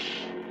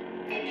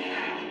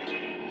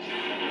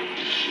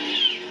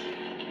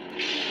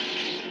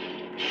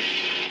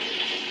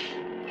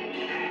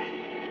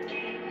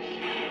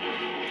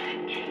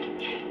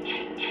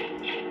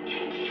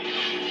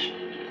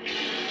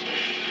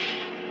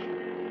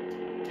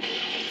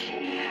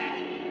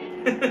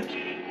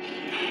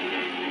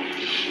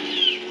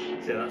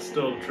 See that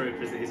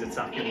stormtroopers that he's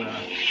attacking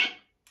there.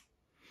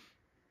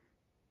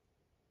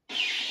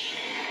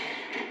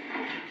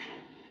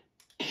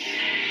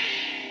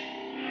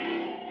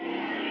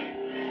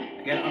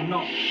 Again, I'm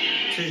not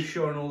too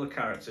sure on all the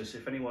characters, so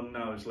if anyone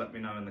knows, let me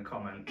know in the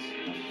comments.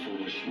 The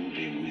Force will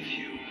be with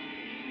you,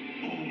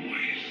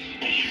 always.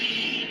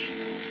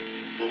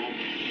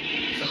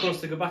 So of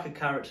course, to go back a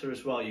character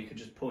as well, you could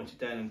just point it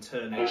down and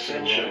turn it to the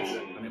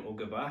right, and it will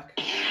go back.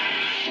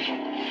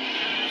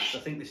 So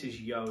I think this is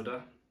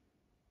Yoda.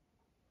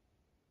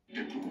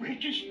 The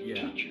greatest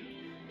teacher.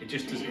 It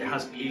just does, it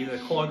has either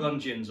Qui-Gon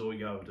Jinn's or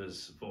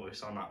Yoda's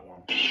voice on that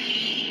one.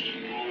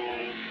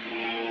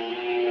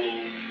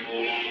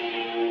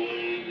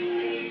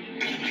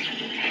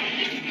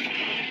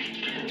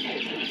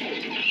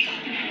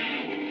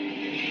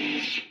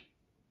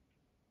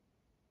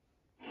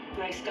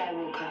 Rey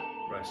Skywalker.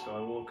 Rey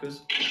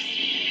Skywalker's.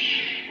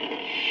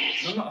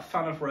 I'm not a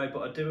fan of Rey,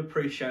 but I do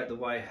appreciate the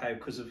way how,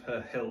 because of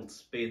her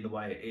hilt being the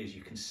way it is,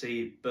 you can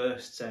see it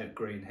bursts out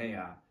green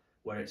here,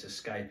 where it's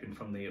escaping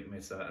from the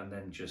emitter and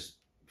then just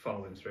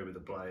following through with the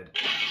blade.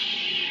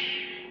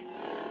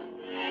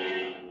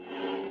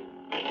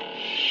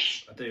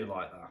 I do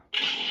like that.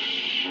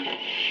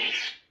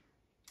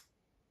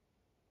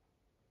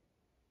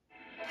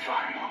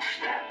 Final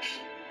steps.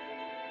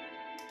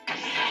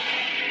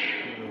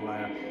 Another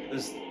layer.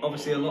 There's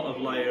obviously a lot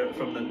of layer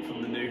from the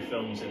new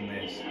films in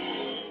this,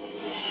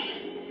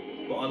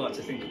 but I like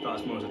to think of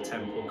that as more as a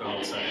temple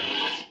guard setting.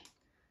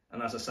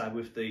 And as I say,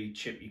 with the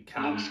chip you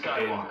can put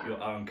in your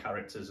own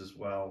characters as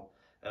well.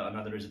 I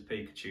know there is a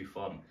Pikachu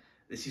font.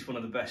 This is one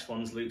of the best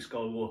ones, Luke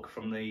Skywalker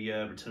from the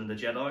Return of the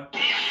Jedi.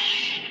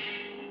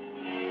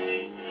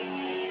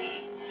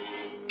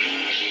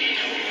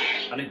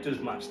 And it does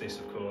match this,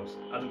 of course.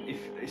 If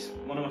it's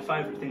one of my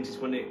favourite things is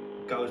when it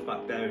goes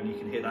back down, you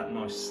can hear that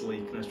nice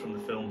sleekness from the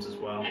films as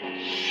well.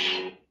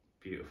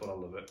 Beautiful, I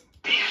love it.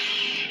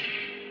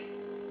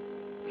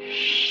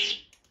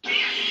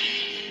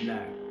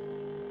 Now,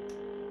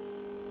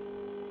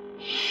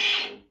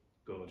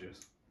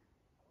 gorgeous.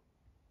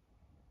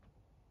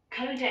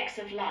 Codex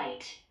of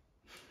Light.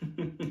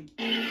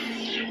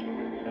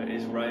 That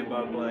is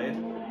Rainbow Blade.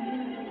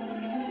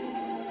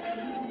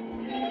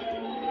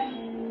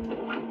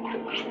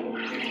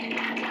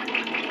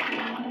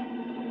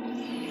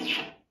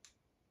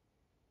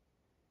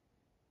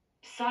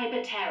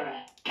 Cyber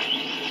Terror.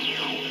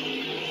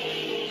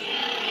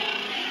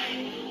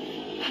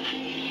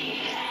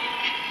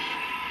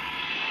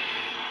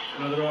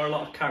 Now, there are a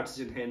lot of characters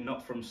in here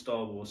not from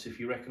Star Wars, so if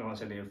you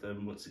recognise any of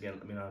them, once again,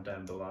 let me know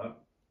down below.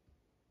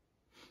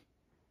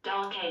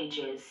 Dark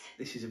Ages.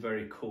 This is a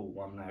very cool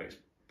one now. It's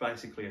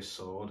basically a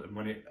sword, and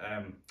when it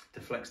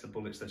deflects the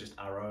bullets, they're just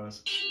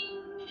arrows.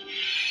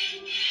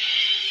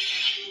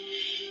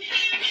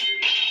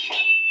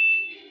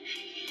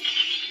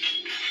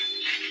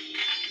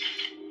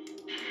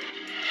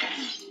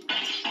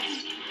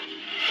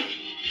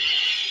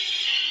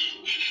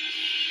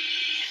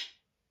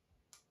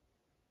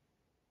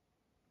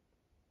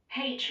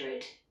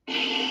 Hatred.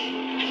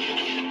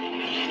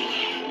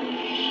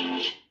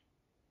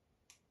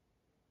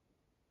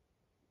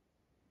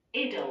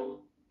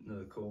 Idol.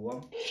 Another cool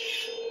one.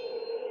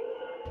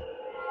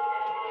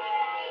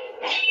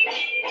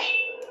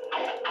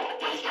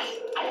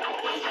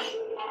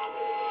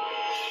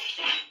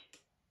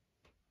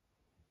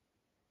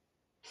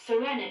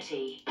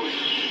 Serenity.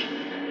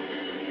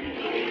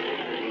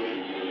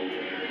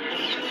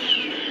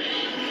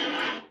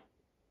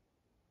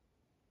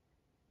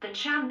 The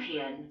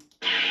Champion.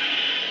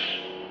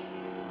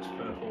 It's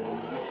purple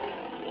one there.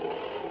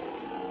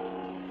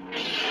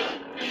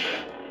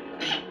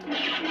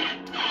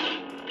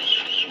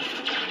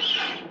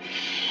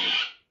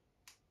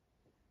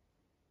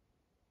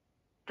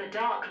 The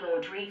Dark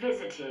Lord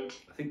Revisited.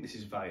 I think this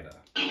is Vader.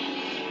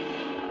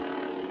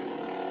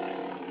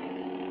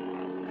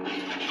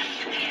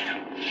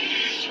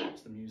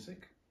 That's the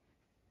music.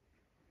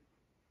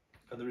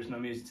 Oh, there is no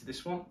music to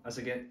this one. As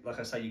again, like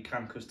I say, you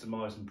can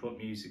customise and put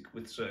music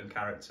with certain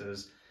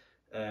characters.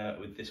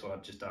 With this one, I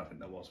just don't think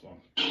there was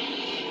one.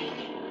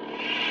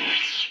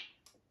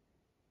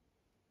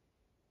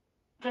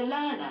 The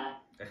Learner.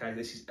 Okay,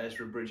 this is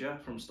Ezra Bridger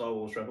from Star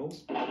Wars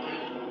Rebels.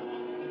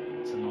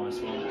 It's a nice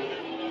one.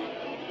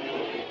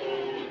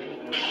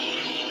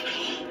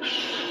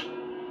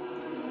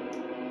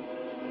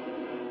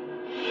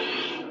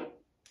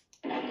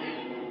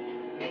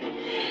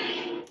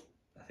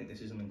 I think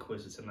this is an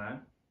Inquisitor now.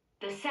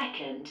 The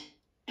Second.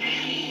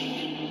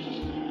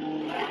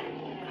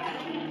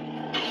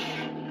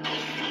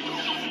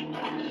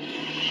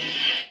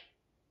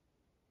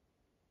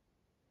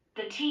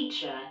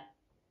 teacher.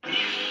 The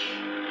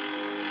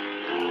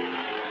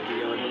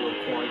Yoda or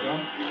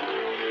Qui-Gon.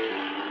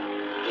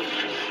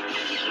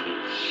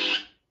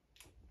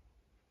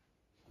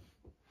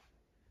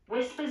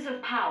 Whispers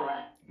of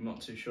power. I'm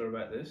not too sure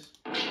about this.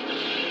 I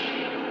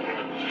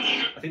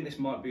think this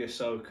might be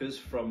Ahsoka's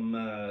from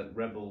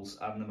Rebels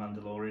and the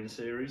Mandalorian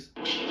series.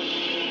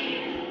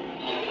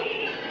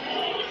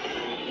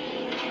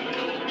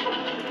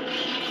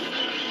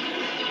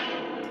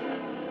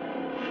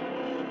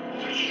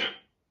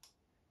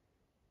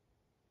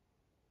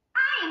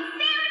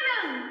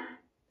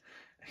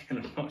 And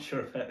I'm not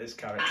sure about this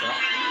character.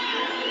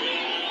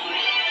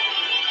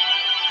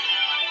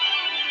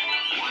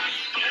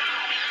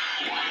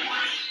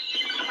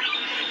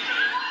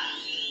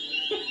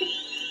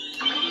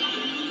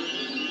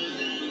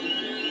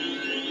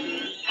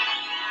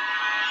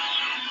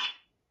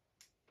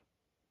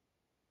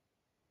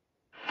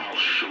 I'll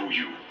show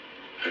you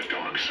the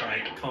dark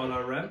side.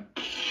 Kylo Ren.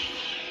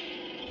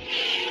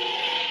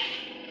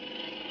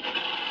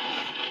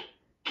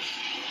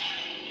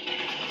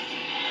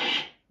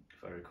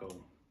 Very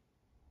cool.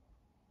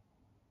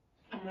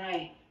 I'm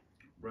Rey.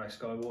 Rey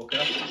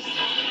Skywalker.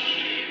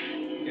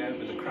 Again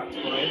with the cracked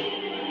blade.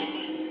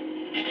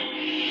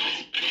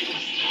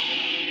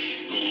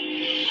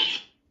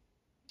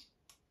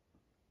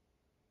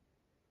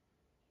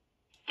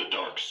 The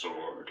dark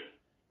sword.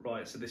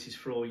 Right, so this is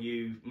for all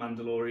you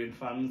Mandalorian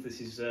fans.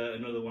 This is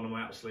another one of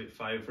my absolute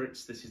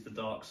favourites. This is the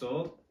dark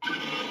sword. Love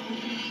it.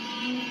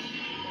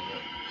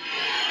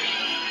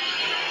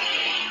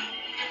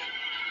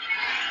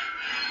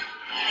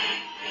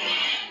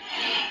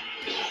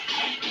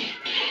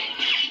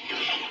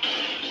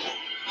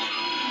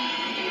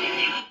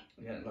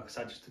 Again, like I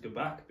said, just to go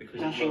back because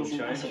it will Nothing's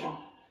change. impossible.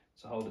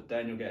 So hold it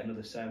down, you'll get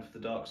another sound for the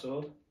dark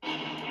sword.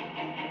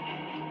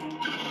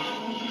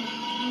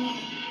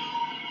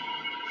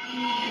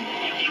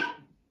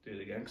 Do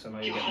it again, because I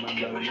know you get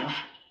Mando in there.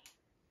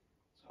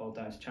 So hold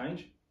down to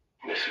change.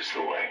 This is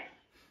the way.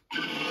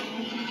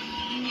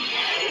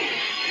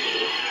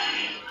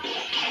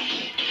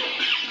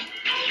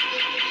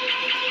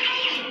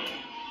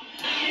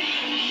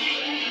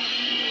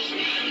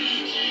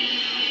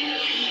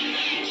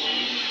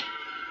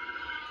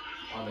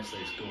 Honestly,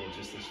 it's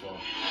gorgeous, this one.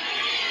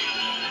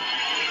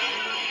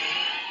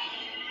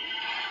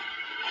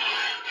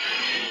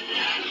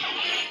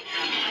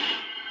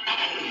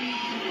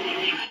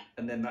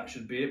 And then that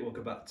should be it. We'll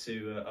go back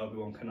to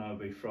Obi-Wan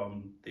Kenobi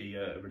from the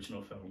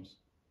original films.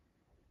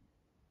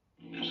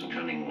 He was a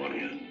cunning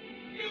warrior.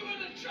 You were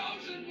the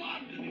chosen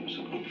one! And he was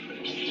a good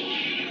friend.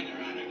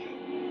 Brother Anakin.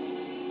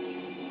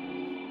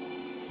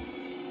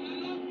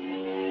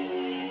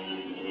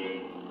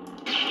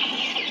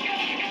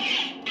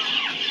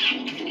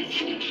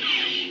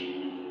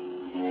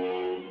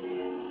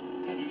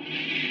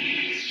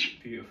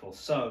 Beautiful.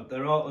 So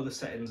there are other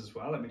settings as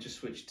well. Let me just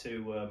switch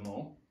to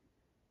more.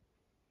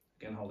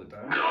 Again, hold it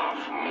down.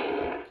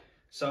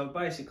 So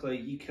basically,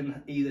 you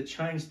can either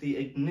change the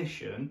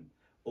ignition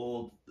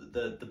or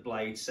the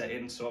blade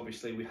setting. So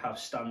obviously we have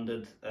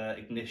standard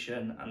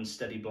ignition and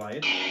steady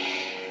blade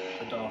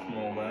for Darth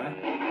Maul there.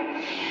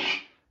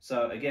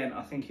 So again,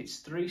 I think it's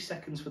 3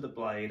 seconds for the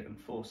blade and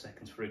 4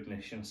 seconds for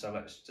ignition. So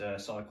let's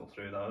cycle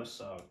through those.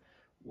 So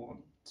 1,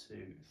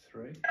 2,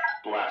 3.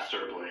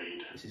 Blaster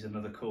blade. This is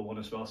another cool one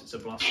as well, so it's a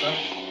blaster.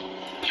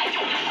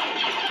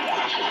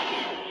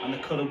 And the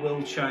colour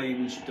will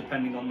change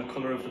depending on the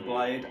colour of the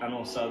blade and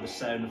also the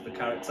sound of the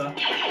character.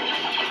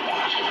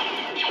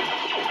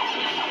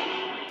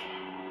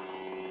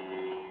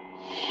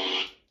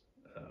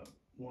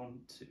 1,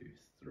 2,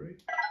 3.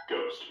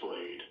 Ghost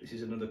blade. This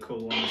is another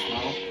cool one as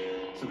well.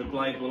 So the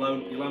blade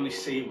will you'll only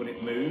see it when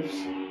it moves.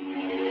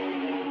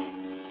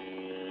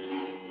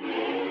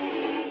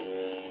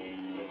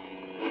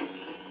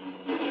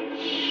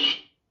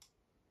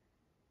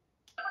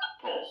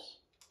 Pulse.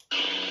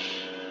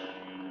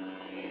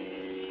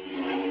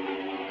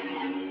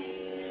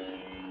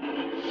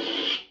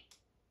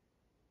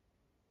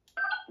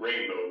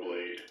 Rainbow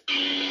blade.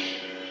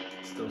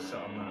 Still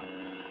set on that.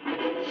 1,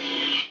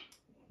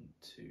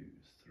 2,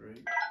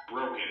 3.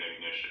 Broken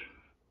ignition.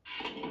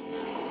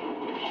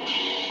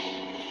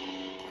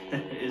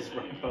 It is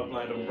Rainbow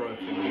Blade on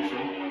broken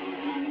ignition.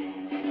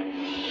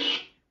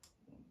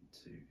 1,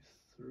 2,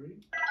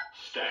 3.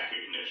 Stack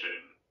ignition.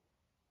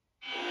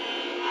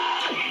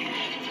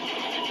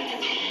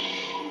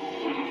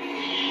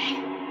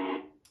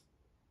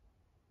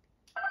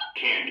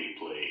 Candy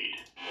blade.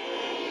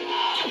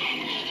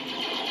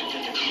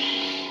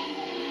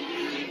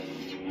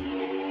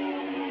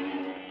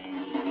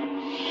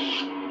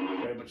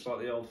 Very much like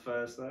the old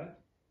fairs there.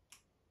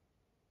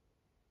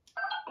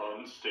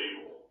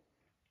 Unstable.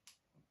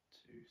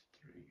 2,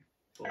 3,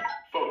 4.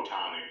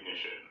 Photon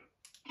ignition.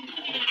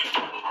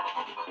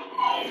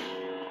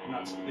 And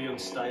that's the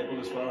unstable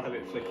as well, how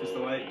it flickers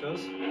the way it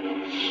does.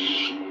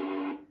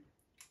 1,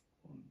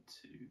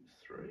 2,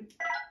 3.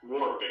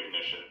 Warp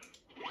ignition.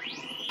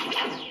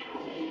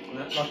 And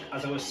that, like,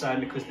 as I was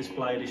saying, because this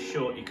blade is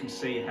short, you can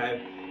see how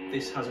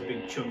this has a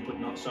big chunk but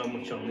not so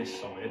much on this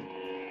side.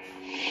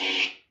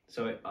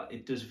 So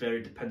it does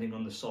vary depending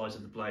on the size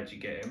of the blade you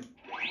get in. 2,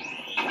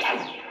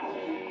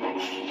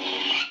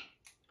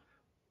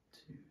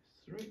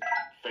 3.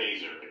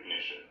 Phaser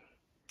ignition.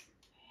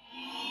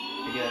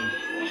 Again,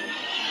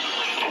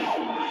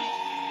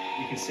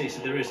 you can see,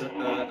 so there is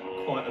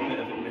quite a bit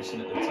of it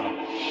missing at the top.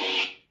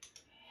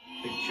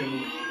 Big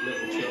chunk,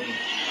 little chunk,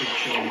 big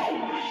chunk.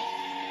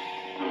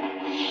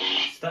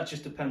 So that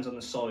just depends on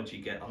the size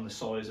you get, on the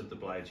size of the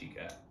blade you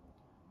get.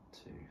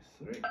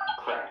 2, 3.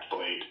 Cracked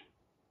blade.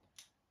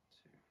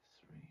 2,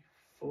 3,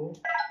 4.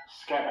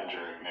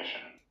 Scavenger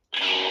ignition.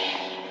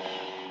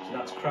 So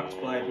that's cracked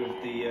blade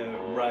with the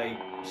ray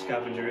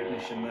scavenger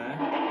ignition there.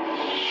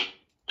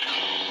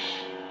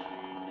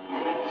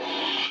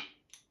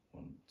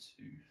 1,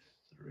 2,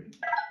 3.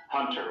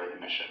 Hunter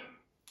ignition.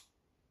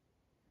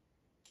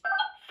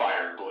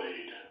 Fire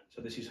blade.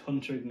 So this is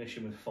Hunter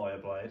ignition with fire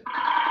blade.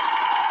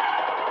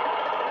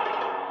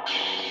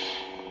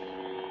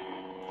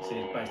 So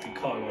it's basically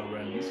Kylo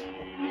Ren's.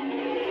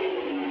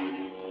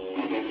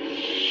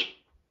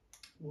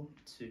 1,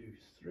 2,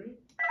 3.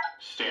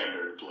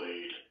 Standard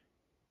blade.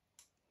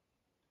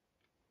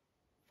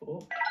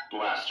 4.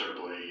 Blaster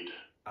blade.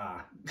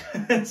 Ah,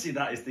 see,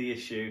 that is the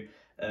issue.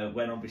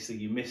 When obviously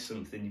you miss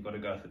something, you've got to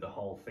go through the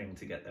whole thing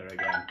to get there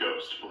again.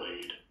 Ghost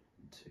blade.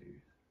 2,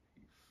 3,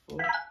 4.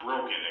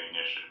 Broken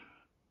ignition.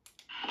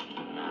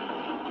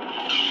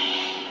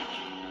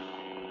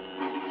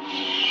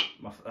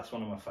 That's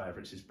one of my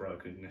favourites, is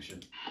broken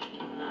ignition.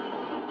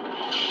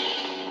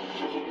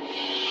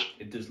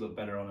 It does look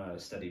better on a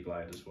steady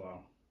blade as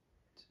well.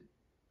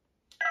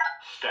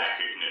 Stack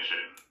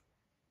ignition.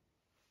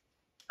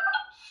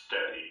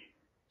 Steady.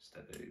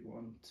 Steady.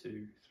 1,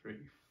 2, 3,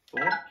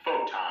 4.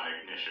 Photon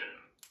ignition.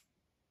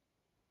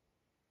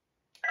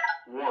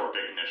 Warp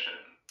ignition.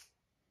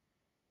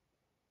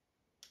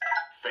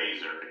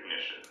 Phaser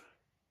ignition.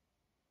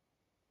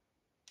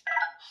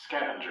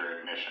 Scavenger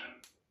ignition.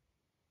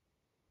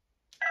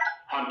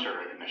 Hunter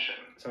ignition.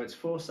 So it's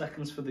 4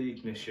 seconds for the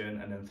ignition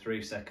and then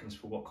 3 seconds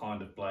for what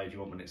kind of blade you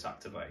want when it's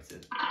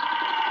activated. So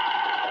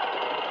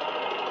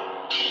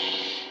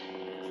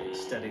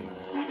it's steady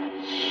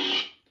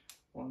now.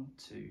 1,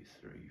 2,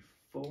 3,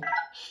 4.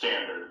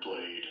 Standard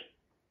blade.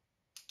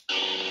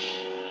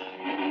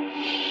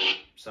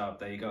 So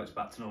there you go, it's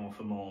back to normal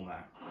for more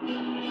now.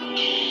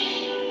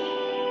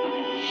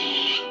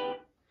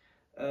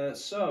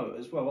 So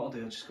as well, what I'll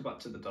do, I'll just go back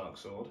to the dark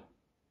sword.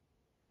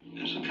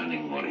 There's a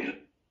cunning warrior.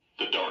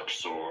 The dark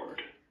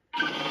sword.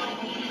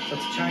 So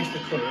to change the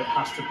colour, it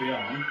has to be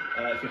on.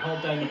 If you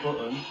hold down the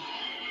button,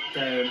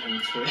 down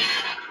and twist,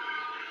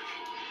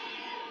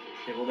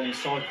 it will then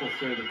cycle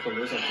through the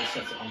colours. I've just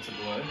set it onto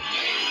blue.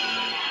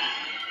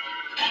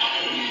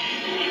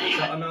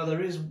 So I know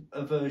there is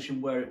a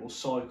version where it will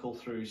cycle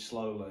through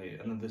slowly,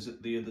 and then there's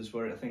the others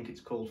where I think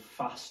it's called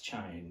fast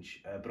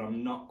change, but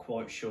I'm not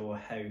quite sure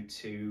how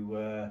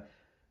to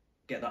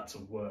get that to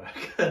work.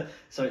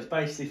 So it's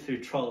basically through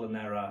trial and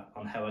error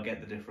on how I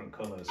get the different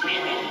colours. But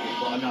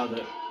I know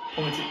that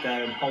point it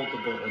down, hold the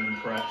button and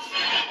press.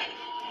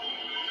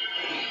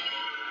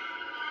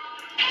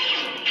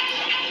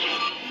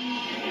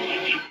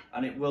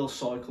 And it will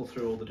cycle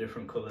through all the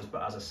different colours,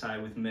 but as I say,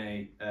 with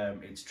me,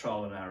 it's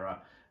trial and error.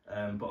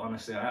 But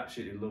honestly, I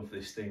absolutely love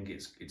this thing.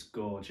 It's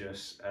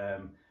gorgeous.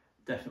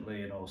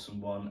 Definitely an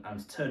awesome one. And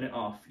to turn it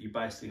off, you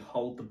basically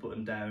hold the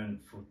button down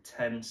for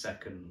 10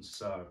 seconds.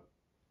 So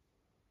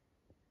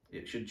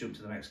it should jump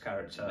to the next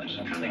character and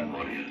then turn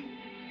off.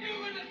 You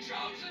were the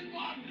chosen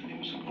one! And he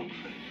was a good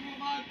friend. You were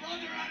my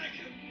brother,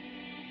 Anakin!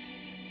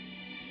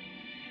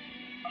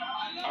 I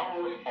love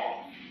you!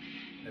 Off.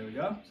 There we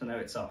go. So now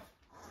it's off.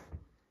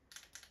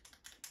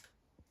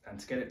 And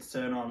to get it to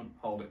turn on,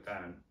 hold it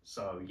down.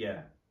 So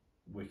yeah,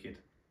 wicked.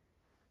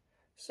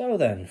 So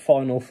then,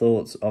 final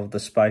thoughts of the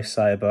Space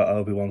Saber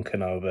Obi-Wan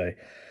Kenobi.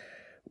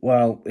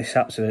 Well, it's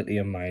absolutely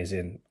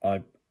amazing.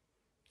 I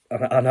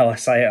know I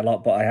say it a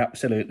lot, but I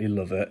absolutely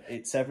love it.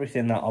 It's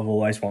everything that I've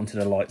always wanted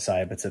a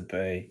lightsaber to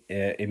be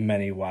in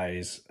many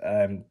ways.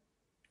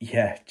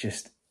 Yeah,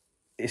 just,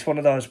 it's one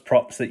of those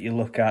props that you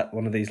look at,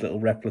 one of these little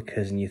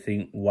replicas, and you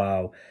think,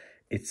 wow,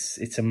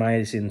 it's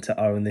amazing to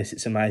own this.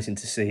 It's amazing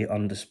to see it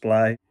on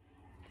display.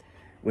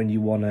 When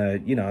you want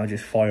to, you know,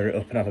 just fire it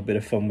up and have a bit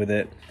of fun with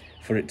it,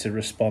 for it to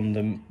respond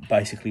and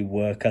basically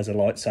work as a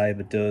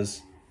lightsaber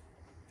does.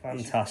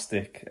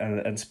 Fantastic.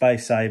 And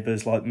Space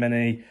Sabers, like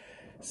many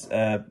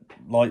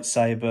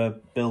lightsaber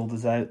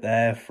builders out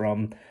there,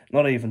 from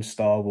not even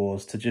Star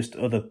Wars to just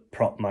other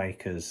prop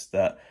makers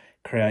that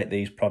create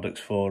these products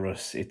for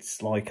us,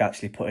 it's like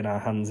actually putting our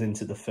hands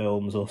into the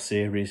films or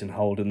series and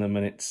holding them,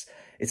 and it's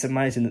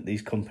amazing that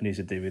these companies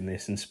are doing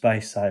this, and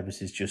Space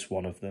Sabers is just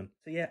one of them.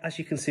 So yeah, as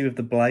you can see with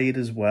the blade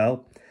as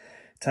well,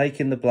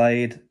 taking the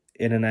blade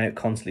in and out,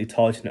 constantly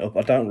tighten it up.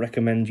 I don't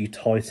recommend you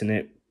tighten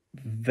it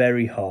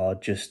very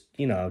hard, just,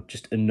 you know,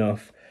 just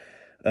enough.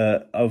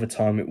 Over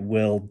time it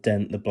will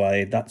dent the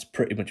blade. That's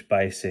pretty much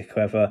basic.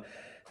 However,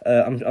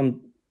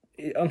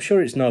 I'm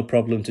sure it's no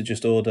problem to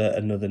just order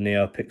another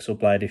Neopixel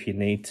blade if you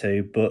need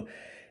to, but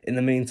in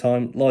the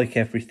meantime, like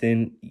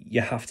everything,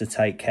 you have to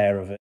take care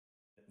of it.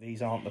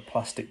 These aren't the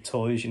plastic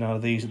toys, you know,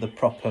 these are the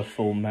proper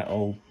full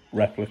metal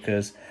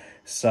replicas.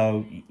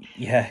 So,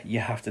 yeah,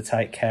 you have to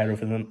take care of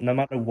them. No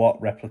matter what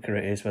replica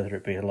it is, whether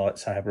it be a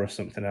lightsaber or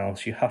something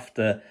else, you have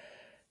to,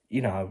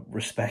 you know,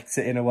 respect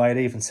it in a way. It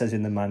even says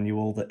in the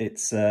manual that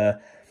it's a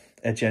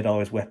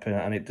Jedi's weapon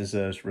and it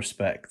deserves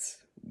respect,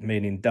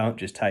 meaning don't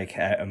just take it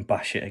out and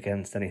bash it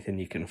against anything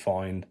you can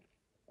find.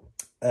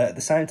 At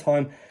the same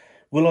time,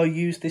 will I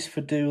use this for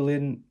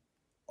dueling?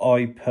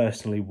 I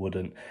personally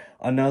wouldn't.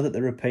 I know that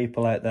there are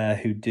people out there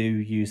who do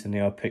use the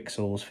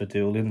Neopixels for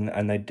dueling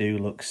and they do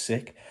look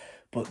sick,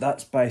 but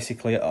that's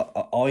basically,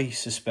 I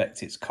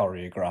suspect it's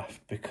choreographed,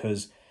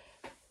 because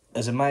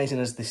as amazing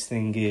as this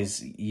thing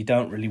is, you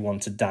don't really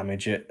want to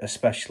damage it,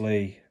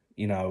 especially,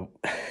 you know,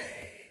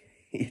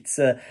 it's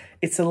a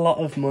lot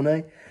of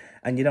money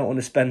and you don't want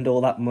to spend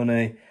all that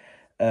money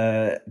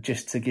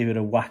just to give it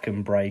a whack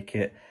and break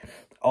it.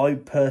 I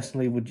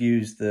personally would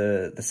use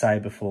the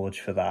Saber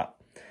Forge for that.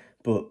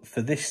 But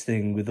for this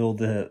thing, with all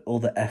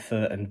the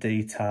effort and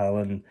detail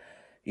and,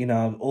 you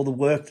know, all the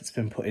work that's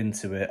been put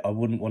into it, I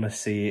wouldn't want to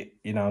see it,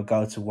 you know,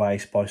 go to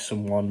waste by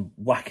someone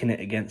whacking it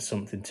against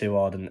something too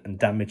hard and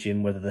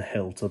damaging whether the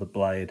hilt or the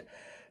blade.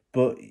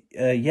 But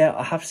yeah,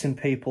 I have seen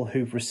people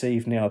who've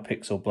received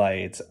Neopixel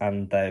blades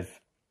and they've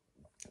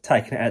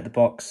taken it out of the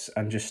box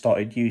and just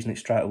started using it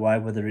straight away,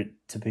 whether it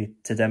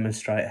to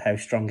demonstrate how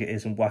strong it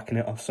is and whacking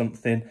it off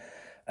something,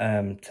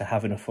 to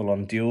having a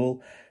full-on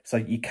duel. So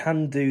you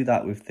can do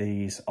that with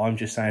these. I'm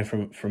just saying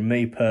from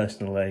me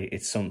personally,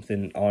 it's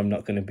something I'm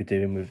not going to be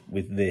doing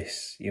with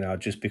this. You know,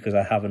 just because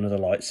I have another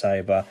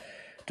lightsaber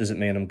doesn't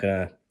mean I'm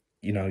going to,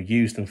 you know,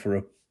 use them for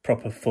a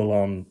proper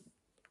full-on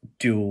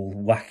duel,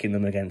 whacking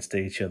them against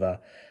each other.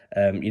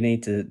 You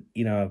need to,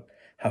 you know,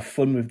 have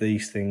fun with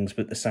these things,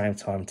 but at the same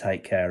time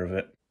take care of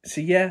it. So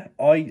yeah,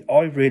 I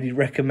really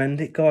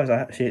recommend it, guys. I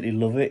absolutely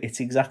love it. It's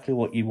exactly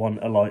what you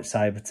want a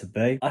lightsaber to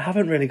be. I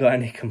haven't really got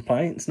any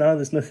complaints. No,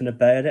 there's nothing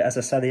about it. As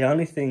I say, the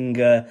only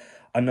thing,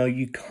 I know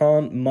you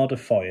can't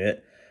modify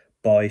it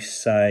by,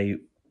 say,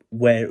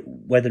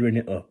 weathering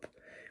it up.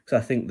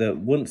 Because I think that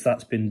once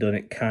that's been done,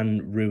 it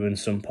can ruin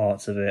some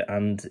parts of it.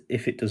 And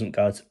if it doesn't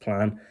go to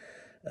plan,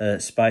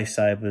 Space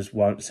Sabers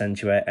won't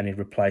send you out any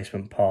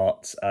replacement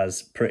parts,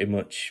 as pretty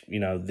much,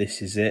 you know,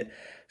 this is it.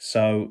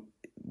 So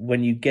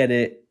when you get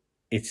it,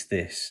 it's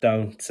this.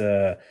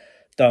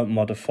 Don't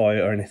modify it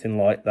or anything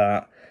like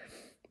that,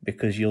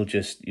 because you'll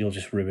just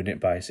ruin it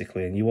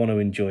basically. And you want to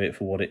enjoy it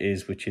for what it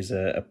is, which is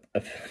a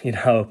you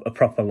know, a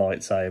proper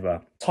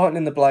lightsaber.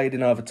 Tightening the blade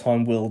in over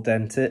time will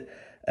dent it,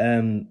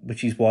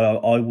 which is why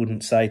I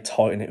wouldn't say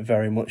tighten it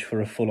very much for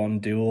a full-on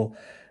duel.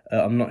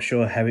 I'm not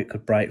sure how it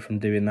could break from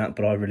doing that,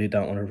 but I really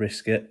don't want to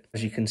risk it.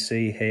 As you can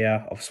see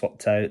here, I've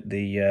swapped out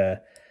the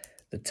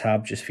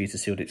tab just for you to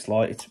see what it's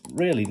like. It's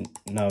really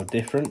no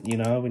different, you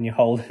know, when you're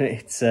holding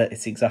it.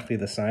 It's exactly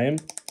the same.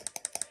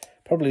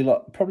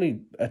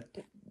 Probably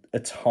a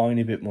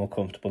tiny bit more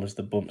comfortable as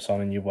the bumps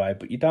on in your way,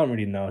 but you don't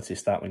really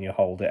notice that when you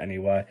hold it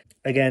anyway.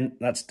 Again,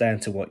 that's down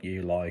to what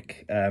you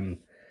like.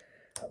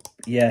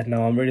 Yeah,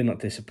 no, I'm really not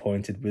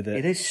disappointed with it.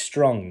 It is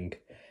strong.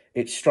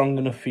 It's strong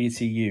enough for you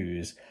to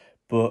use,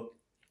 but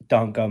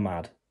don't go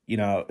mad. You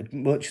know,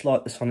 much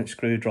like the sonic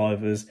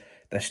screwdrivers,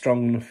 they're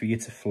strong enough for you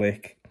to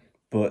flick,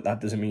 but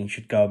that doesn't mean you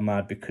should go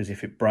mad, because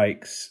if it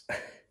breaks,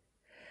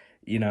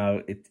 you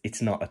know,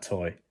 it's not a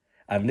toy.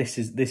 And this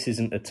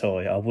isn't a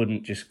toy. I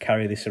wouldn't just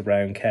carry this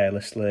around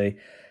carelessly,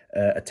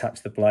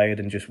 attach the blade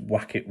and just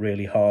whack it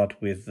really hard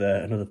with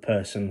another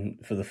person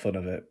for the fun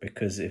of it,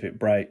 because if it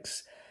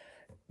breaks,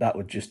 that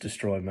would just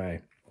destroy me.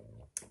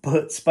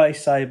 But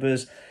Space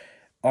Sabers,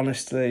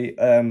 honestly,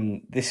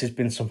 this has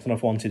been something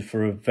I've wanted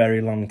for a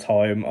very long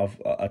time.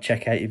 I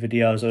check out your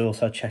videos. I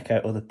also check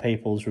out other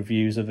people's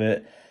reviews of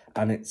it.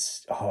 And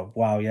it's, oh,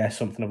 wow, yeah,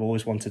 something I've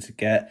always wanted to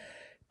get.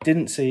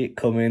 Didn't see it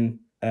coming,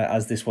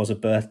 as this was a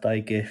birthday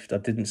gift. I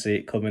didn't see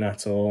it coming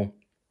at all.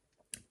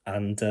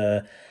 And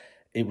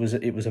it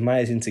was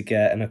amazing to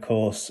get. And, of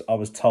course, I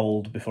was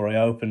told before I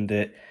opened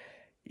it,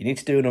 you need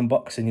to do an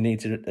unboxing, you need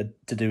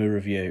to do a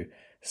review.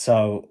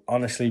 So,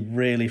 honestly,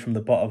 really, from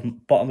the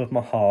bottom of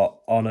my heart,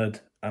 honoured.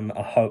 And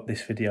I hope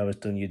this video has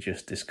done you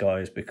justice,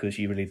 guys, because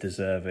you really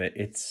deserve it.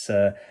 It's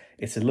a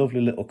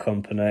lovely little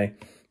company.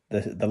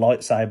 The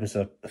lightsabers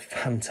are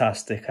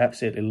fantastic. I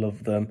absolutely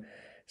love them.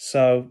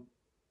 So,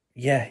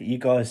 yeah, you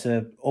guys,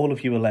 all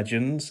of you are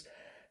legends.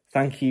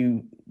 Thank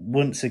you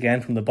once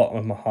again from the bottom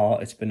of my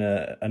heart. It's been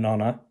an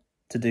honour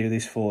to do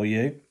this for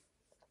you.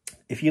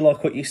 If you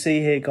like what you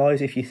see here,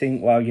 guys, if you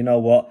think, well, you know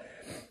what,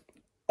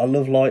 I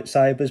love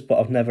lightsabers, but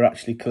I've never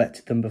actually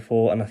collected them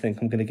before, and I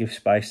think I'm going to give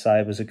Space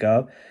Sabers a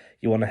go,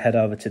 you want to head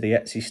over to the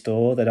Etsy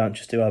store. They don't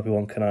just do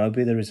Obi-Wan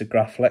Kenobi. There is a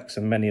Graflex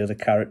and many other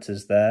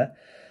characters there.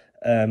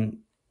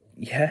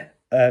 Yeah,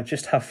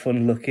 just have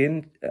fun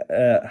looking,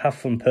 have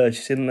fun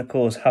purchasing, and of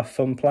course, have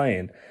fun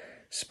playing.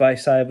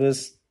 Space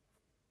Sabers,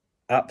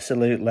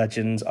 absolute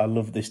legends. I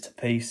love this to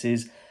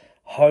pieces.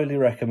 Highly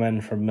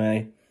recommend from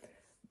me.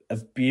 A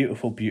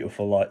beautiful,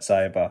 beautiful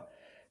lightsaber.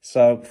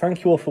 So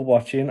thank you all for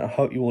watching. I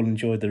hope you all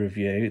enjoyed the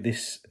review.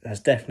 This has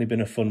definitely been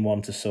a fun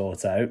one to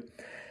sort out.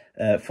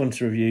 Fun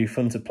to review,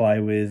 fun to play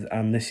with,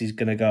 and this is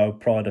going to go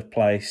pride of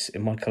place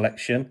in my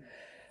collection.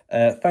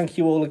 Thank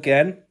you all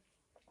again.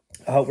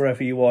 I hope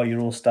wherever you are,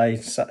 you're all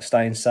staying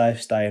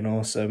safe, staying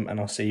awesome, and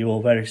I'll see you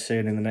all very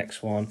soon in the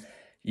next one.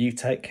 You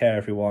take care,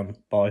 everyone.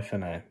 Bye for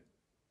now.